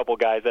there were a couple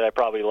guys that I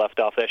probably left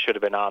off that should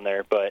have been on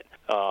there. But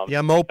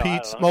Mo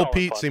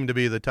Pete seemed to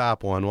be the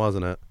top one,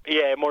 wasn't it?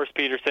 Yeah, Morris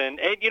Peterson,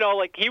 and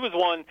he was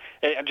one.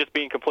 And I'm just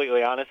being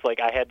completely honest.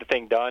 I had the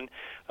thing done,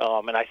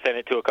 and I sent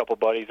it to a couple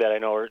buddies that I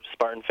know are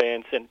Spartan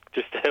fans, and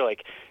just to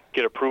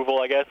get approval,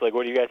 I guess.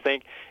 What do you guys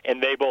think?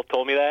 And they both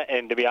told me that,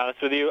 and to be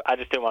honest with you, I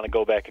just didn't want to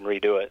go back and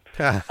redo it.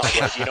 I was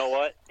like, you know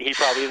what? He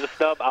probably is a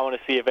snub. I want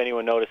to see if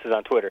anyone notices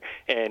on Twitter.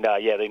 And,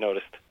 they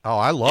noticed. Oh,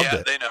 I loved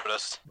it. Yeah, they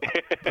noticed.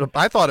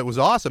 I thought it was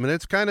awesome, and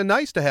it's kind of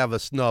nice to have a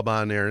snub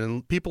on there,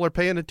 and people are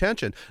paying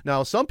attention.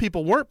 Now, some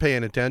people weren't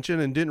paying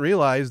attention and didn't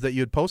realize that you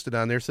had posted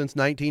on there since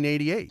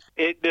 1988.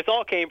 This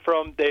all came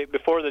from,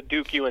 before the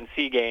Duke-UNC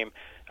game,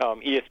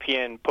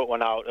 ESPN put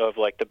one out of,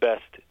 the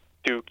best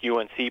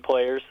Duke-UNC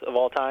players of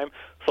all time.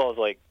 So I was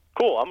like,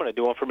 cool, I'm going to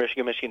do one for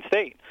Michigan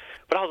State.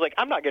 But I was like,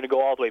 I'm not going to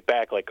go all the way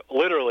back,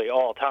 literally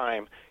all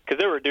time, because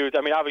there were dudes,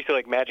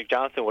 obviously, Magic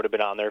Johnson would have been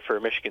on there for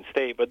Michigan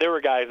State, but there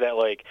were guys that,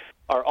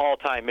 are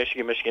all-time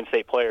Michigan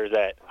State players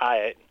that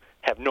I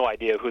have no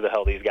idea who the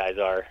hell these guys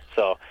are.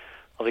 So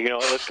I was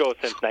like, let's go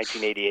since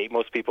 1988.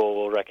 Most people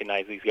will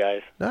recognize these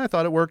guys. I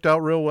thought it worked out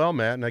real well,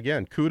 Matt. And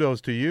again, kudos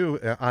to you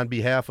on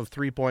behalf of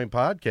 3 Point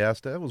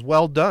Podcast. That was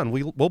well done.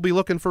 We'll be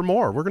looking for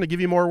more. We're going to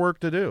give you more work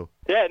to do.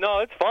 Yeah, no,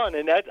 it's fun.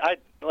 And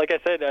like I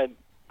said,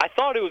 I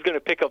thought it was going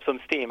to pick up some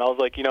steam. I was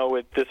like,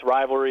 with this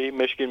rivalry,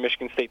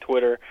 Michigan State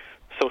Twitter,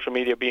 social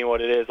media being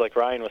what it is, like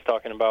Ryan was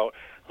talking about,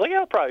 I was like,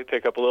 I'll probably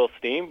pick up a little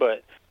steam,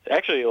 but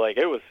actually,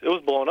 it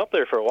was blowing up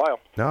there for a while.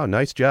 Oh,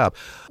 nice job.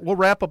 We'll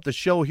wrap up the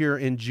show here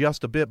in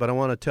just a bit, but I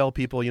want to tell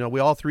people, we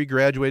all three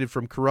graduated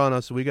from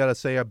Corunna, so we got to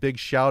say a big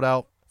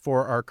shout-out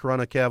for our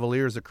Corunna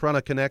Cavaliers. The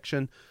Corunna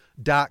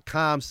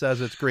Connection.com says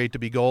it's great to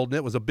be golden.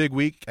 It was a big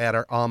week at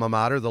our alma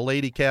mater. The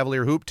Lady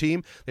Cavalier hoop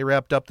team, they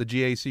wrapped up the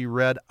GAC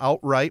Red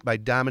outright by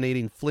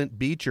dominating Flint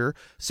Beecher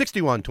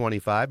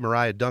 61-25.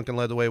 Mariah Duncan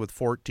led the way with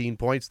 14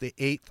 points. The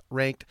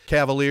 8th-ranked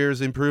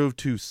Cavaliers improved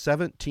to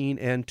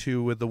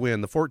 17-2 with the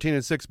win. The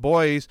 14-6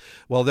 boys,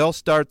 they'll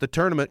start the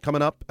tournament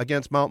coming up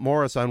against Mount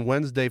Morris on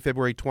Wednesday,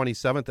 February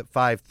 27th at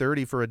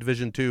 5:30 for a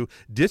Division II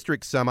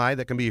district semi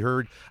that can be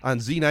heard on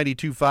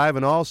Z92.5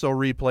 and also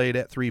replayed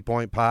at 3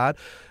 Point Pod.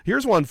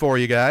 Here's one for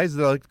you guys.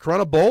 The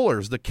Corunna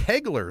Bowlers, the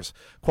Keglers,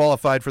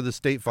 qualified for the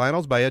state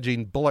finals by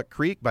edging Bullock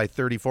Creek by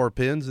 34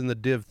 pins in the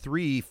Div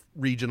 3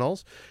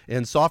 regionals.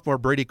 And sophomore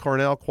Brady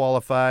Cornell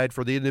qualified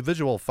for the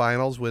individual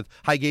finals with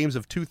high games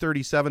of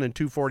 237 and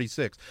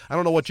 246. I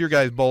don't know what your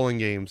guys' bowling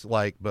games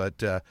like, but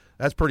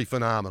that's pretty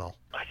phenomenal.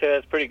 I say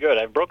that's pretty good.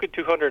 I've broken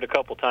 200 a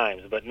couple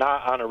times, but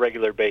not on a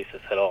regular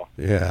basis at all.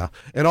 Yeah.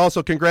 And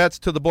also congrats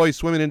to the boys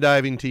swimming and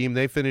diving team.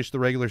 They finished the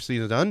regular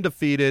season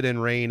undefeated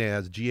and reign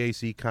as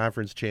GAC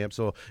conference champs.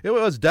 So it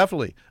was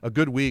definitely a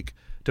good week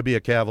to be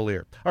a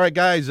Cavalier. All right,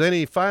 guys,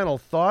 any final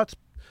thoughts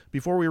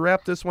before we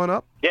wrap this one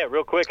up? Yeah,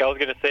 real quick. I was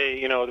going to say,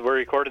 we're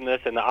recording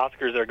this and the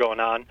Oscars are going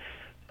on.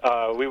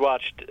 We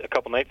watched a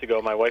couple nights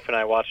ago, my wife and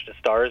I watched A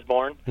Star is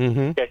Born. Mm-hmm.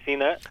 You guys seen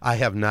that? I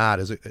have not.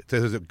 Is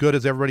it good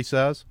as everybody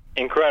says?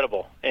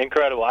 Incredible.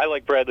 I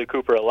like Bradley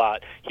Cooper a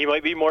lot. He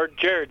might be more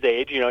Jared's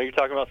age. You're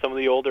talking about some of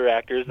the older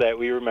actors that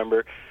we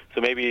remember.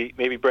 So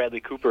maybe Bradley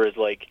Cooper is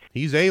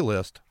he's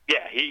A-list.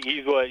 Yeah,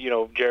 he's what,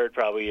 Jared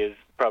probably is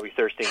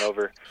thirsting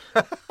over.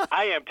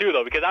 I am too,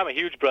 though, because I'm a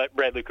huge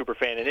Bradley Cooper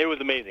fan, and it was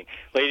amazing.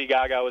 Lady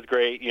Gaga was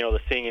great. The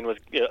singing was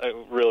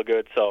real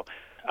good, so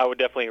I would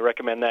definitely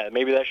recommend that.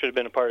 Maybe that should have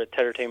been a part of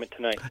Entertainment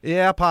Tonight.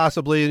 Yeah,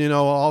 possibly. And,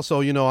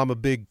 also, I'm a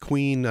big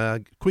Queen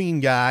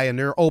guy, and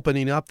they're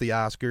opening up the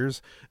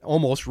Oscars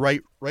almost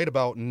right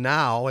about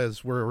now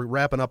as we're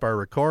wrapping up our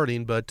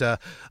recording. But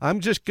I'm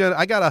just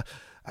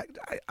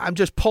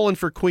pulling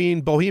for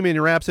Queen, Bohemian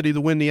Rhapsody to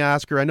win the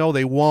Oscar. I know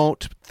they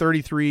won't,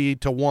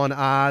 33-1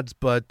 odds,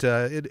 but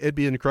it'd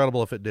be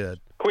incredible if it did.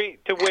 Queen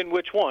to win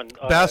which one?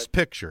 Best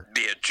Picture.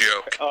 Be a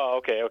joke. Oh,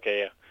 okay,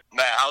 yeah.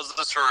 Matt, how's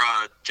this for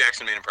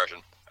Jackson Maine impression?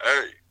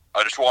 Hey,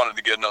 I just wanted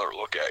to get another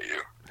look at you.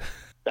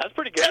 That's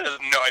pretty good. That has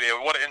no idea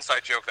what an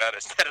inside joke that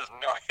is. That has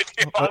no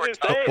idea what we're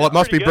talking about. Well, it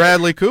must be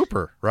Bradley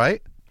Cooper,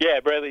 right? Yeah,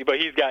 Bradley, but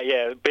he's got,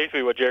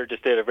 basically what Jared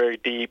just did, a very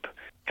deep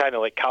kind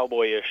of like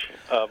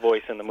cowboyish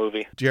voice in the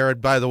movie.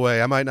 Jared, by the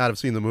way, I might not have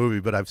seen the movie,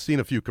 but I've seen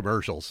a few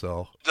commercials.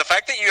 So The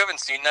fact that you haven't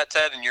seen that,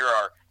 Ted, and you're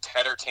our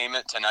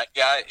Tedtertainment Tonight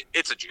guy,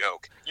 it's a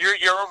joke. You're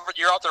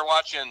out there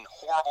watching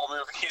horrible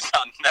movies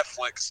on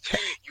Netflix.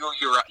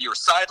 You're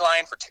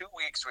sidelined for 2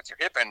 weeks with your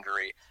hip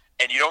injury,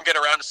 and you don't get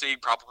around to seeing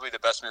probably the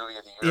best movie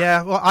of the year.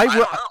 yeah, well, I don't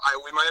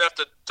know. We might have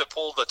to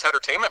pull the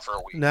Tedtertainment for a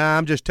week. Nah,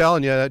 I'm just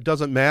telling you, it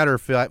doesn't matter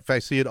if I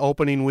see it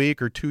opening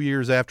week or 2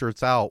 years after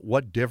it's out.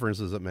 What difference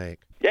does it make?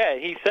 Yeah,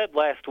 he said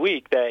last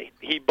week that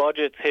he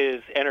budgets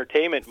his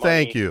entertainment money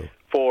Thank you.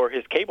 for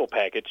his cable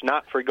package,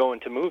 not for going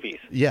to movies.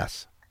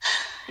 Yes.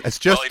 It's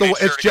just well, he made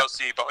sure it's to just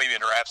go see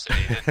Bohemian Rhapsody,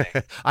 didn't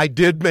he? I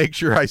did make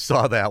sure I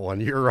saw that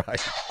one. You're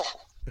right.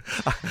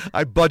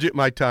 I budget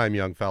my time,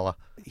 young fella.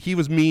 He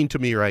was mean to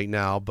me right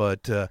now,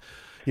 but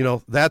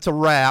that's a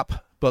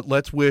wrap. But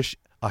let's wish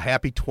a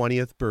happy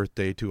 20th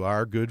birthday to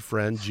our good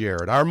friend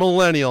Jared, our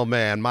millennial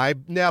man, my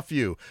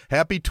nephew.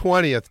 Happy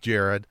 20th,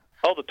 Jared.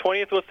 Oh, the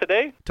 20th was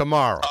today?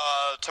 Tomorrow.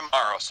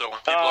 Tomorrow. So when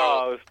people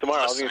Oh, are it was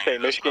tomorrow. I was going to say,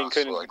 listening, Michigan it's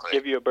couldn't most likely.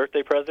 give you a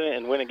birthday present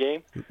and win a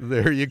game?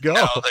 There you go.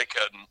 No, they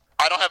couldn't.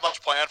 I don't have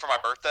much planned for my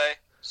birthday,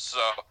 so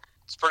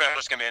it's pretty much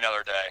just going to be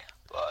another day.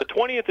 The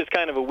 20th is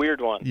kind of a weird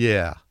one.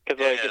 Yeah.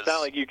 Because It it's is.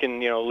 not like you can,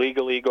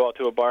 legally go out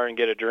to a bar and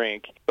get a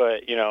drink.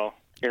 But,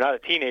 you're not a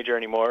teenager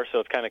anymore, so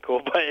it's kind of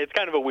cool. But it's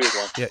kind of a weird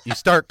one. Yeah, you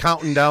start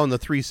counting down the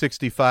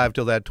 365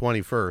 till that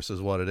 21st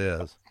is what it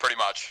is. Pretty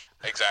much.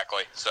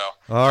 Exactly. So,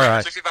 All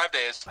right. 65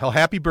 days. Well,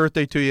 happy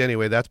birthday to you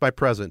anyway. That's my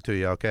present to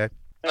you, okay?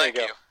 There Thank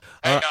you you. go.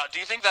 Hey, now, do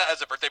you think that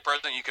as a birthday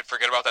present you could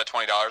forget about that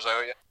 $20 I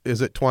owe you?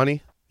 Is it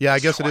 20? Yeah, I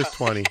guess it is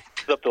 20.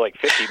 It's up to like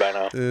 50 by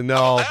now.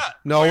 No,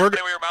 Where we're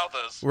your mouth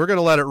is. we're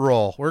gonna let it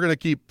roll. We're gonna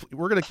keep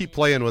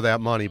playing with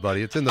that money,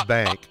 buddy. It's in the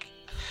bank.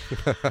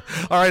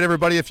 All right,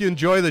 everybody. If you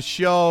enjoy the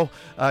show,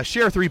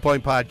 share 3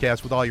 Point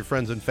Podcast with all your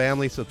friends and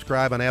family.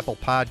 Subscribe on Apple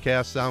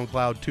Podcasts,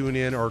 SoundCloud,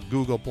 TuneIn, or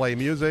Google Play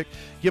Music.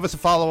 Give us a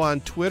follow on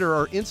Twitter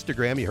or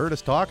Instagram. You heard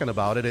us talking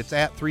about it. It's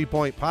at 3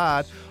 Point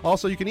Pod.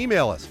 Also, you can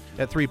email us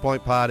at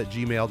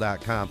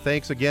 3pointpod@gmail.com.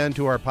 Thanks again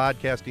to our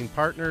podcasting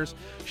partners,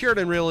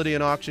 Sheridan Realty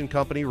and Auction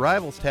Company,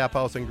 Rivals Tap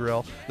House and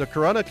Grill, the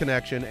Corunna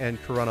Connection,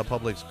 and Corunna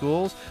Public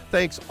Schools.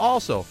 Thanks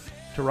also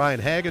to Ryan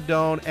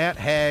Hagedorn at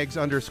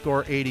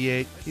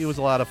Hags_88. He was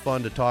a lot of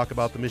fun to talk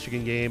about the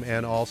Michigan game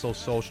and also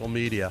social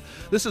media.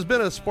 This has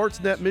been a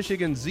Sportsnet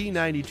Michigan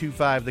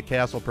Z92.5 The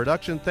Castle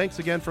production. Thanks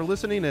again for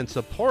listening and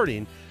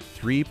supporting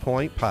 3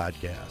 Point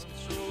Podcast.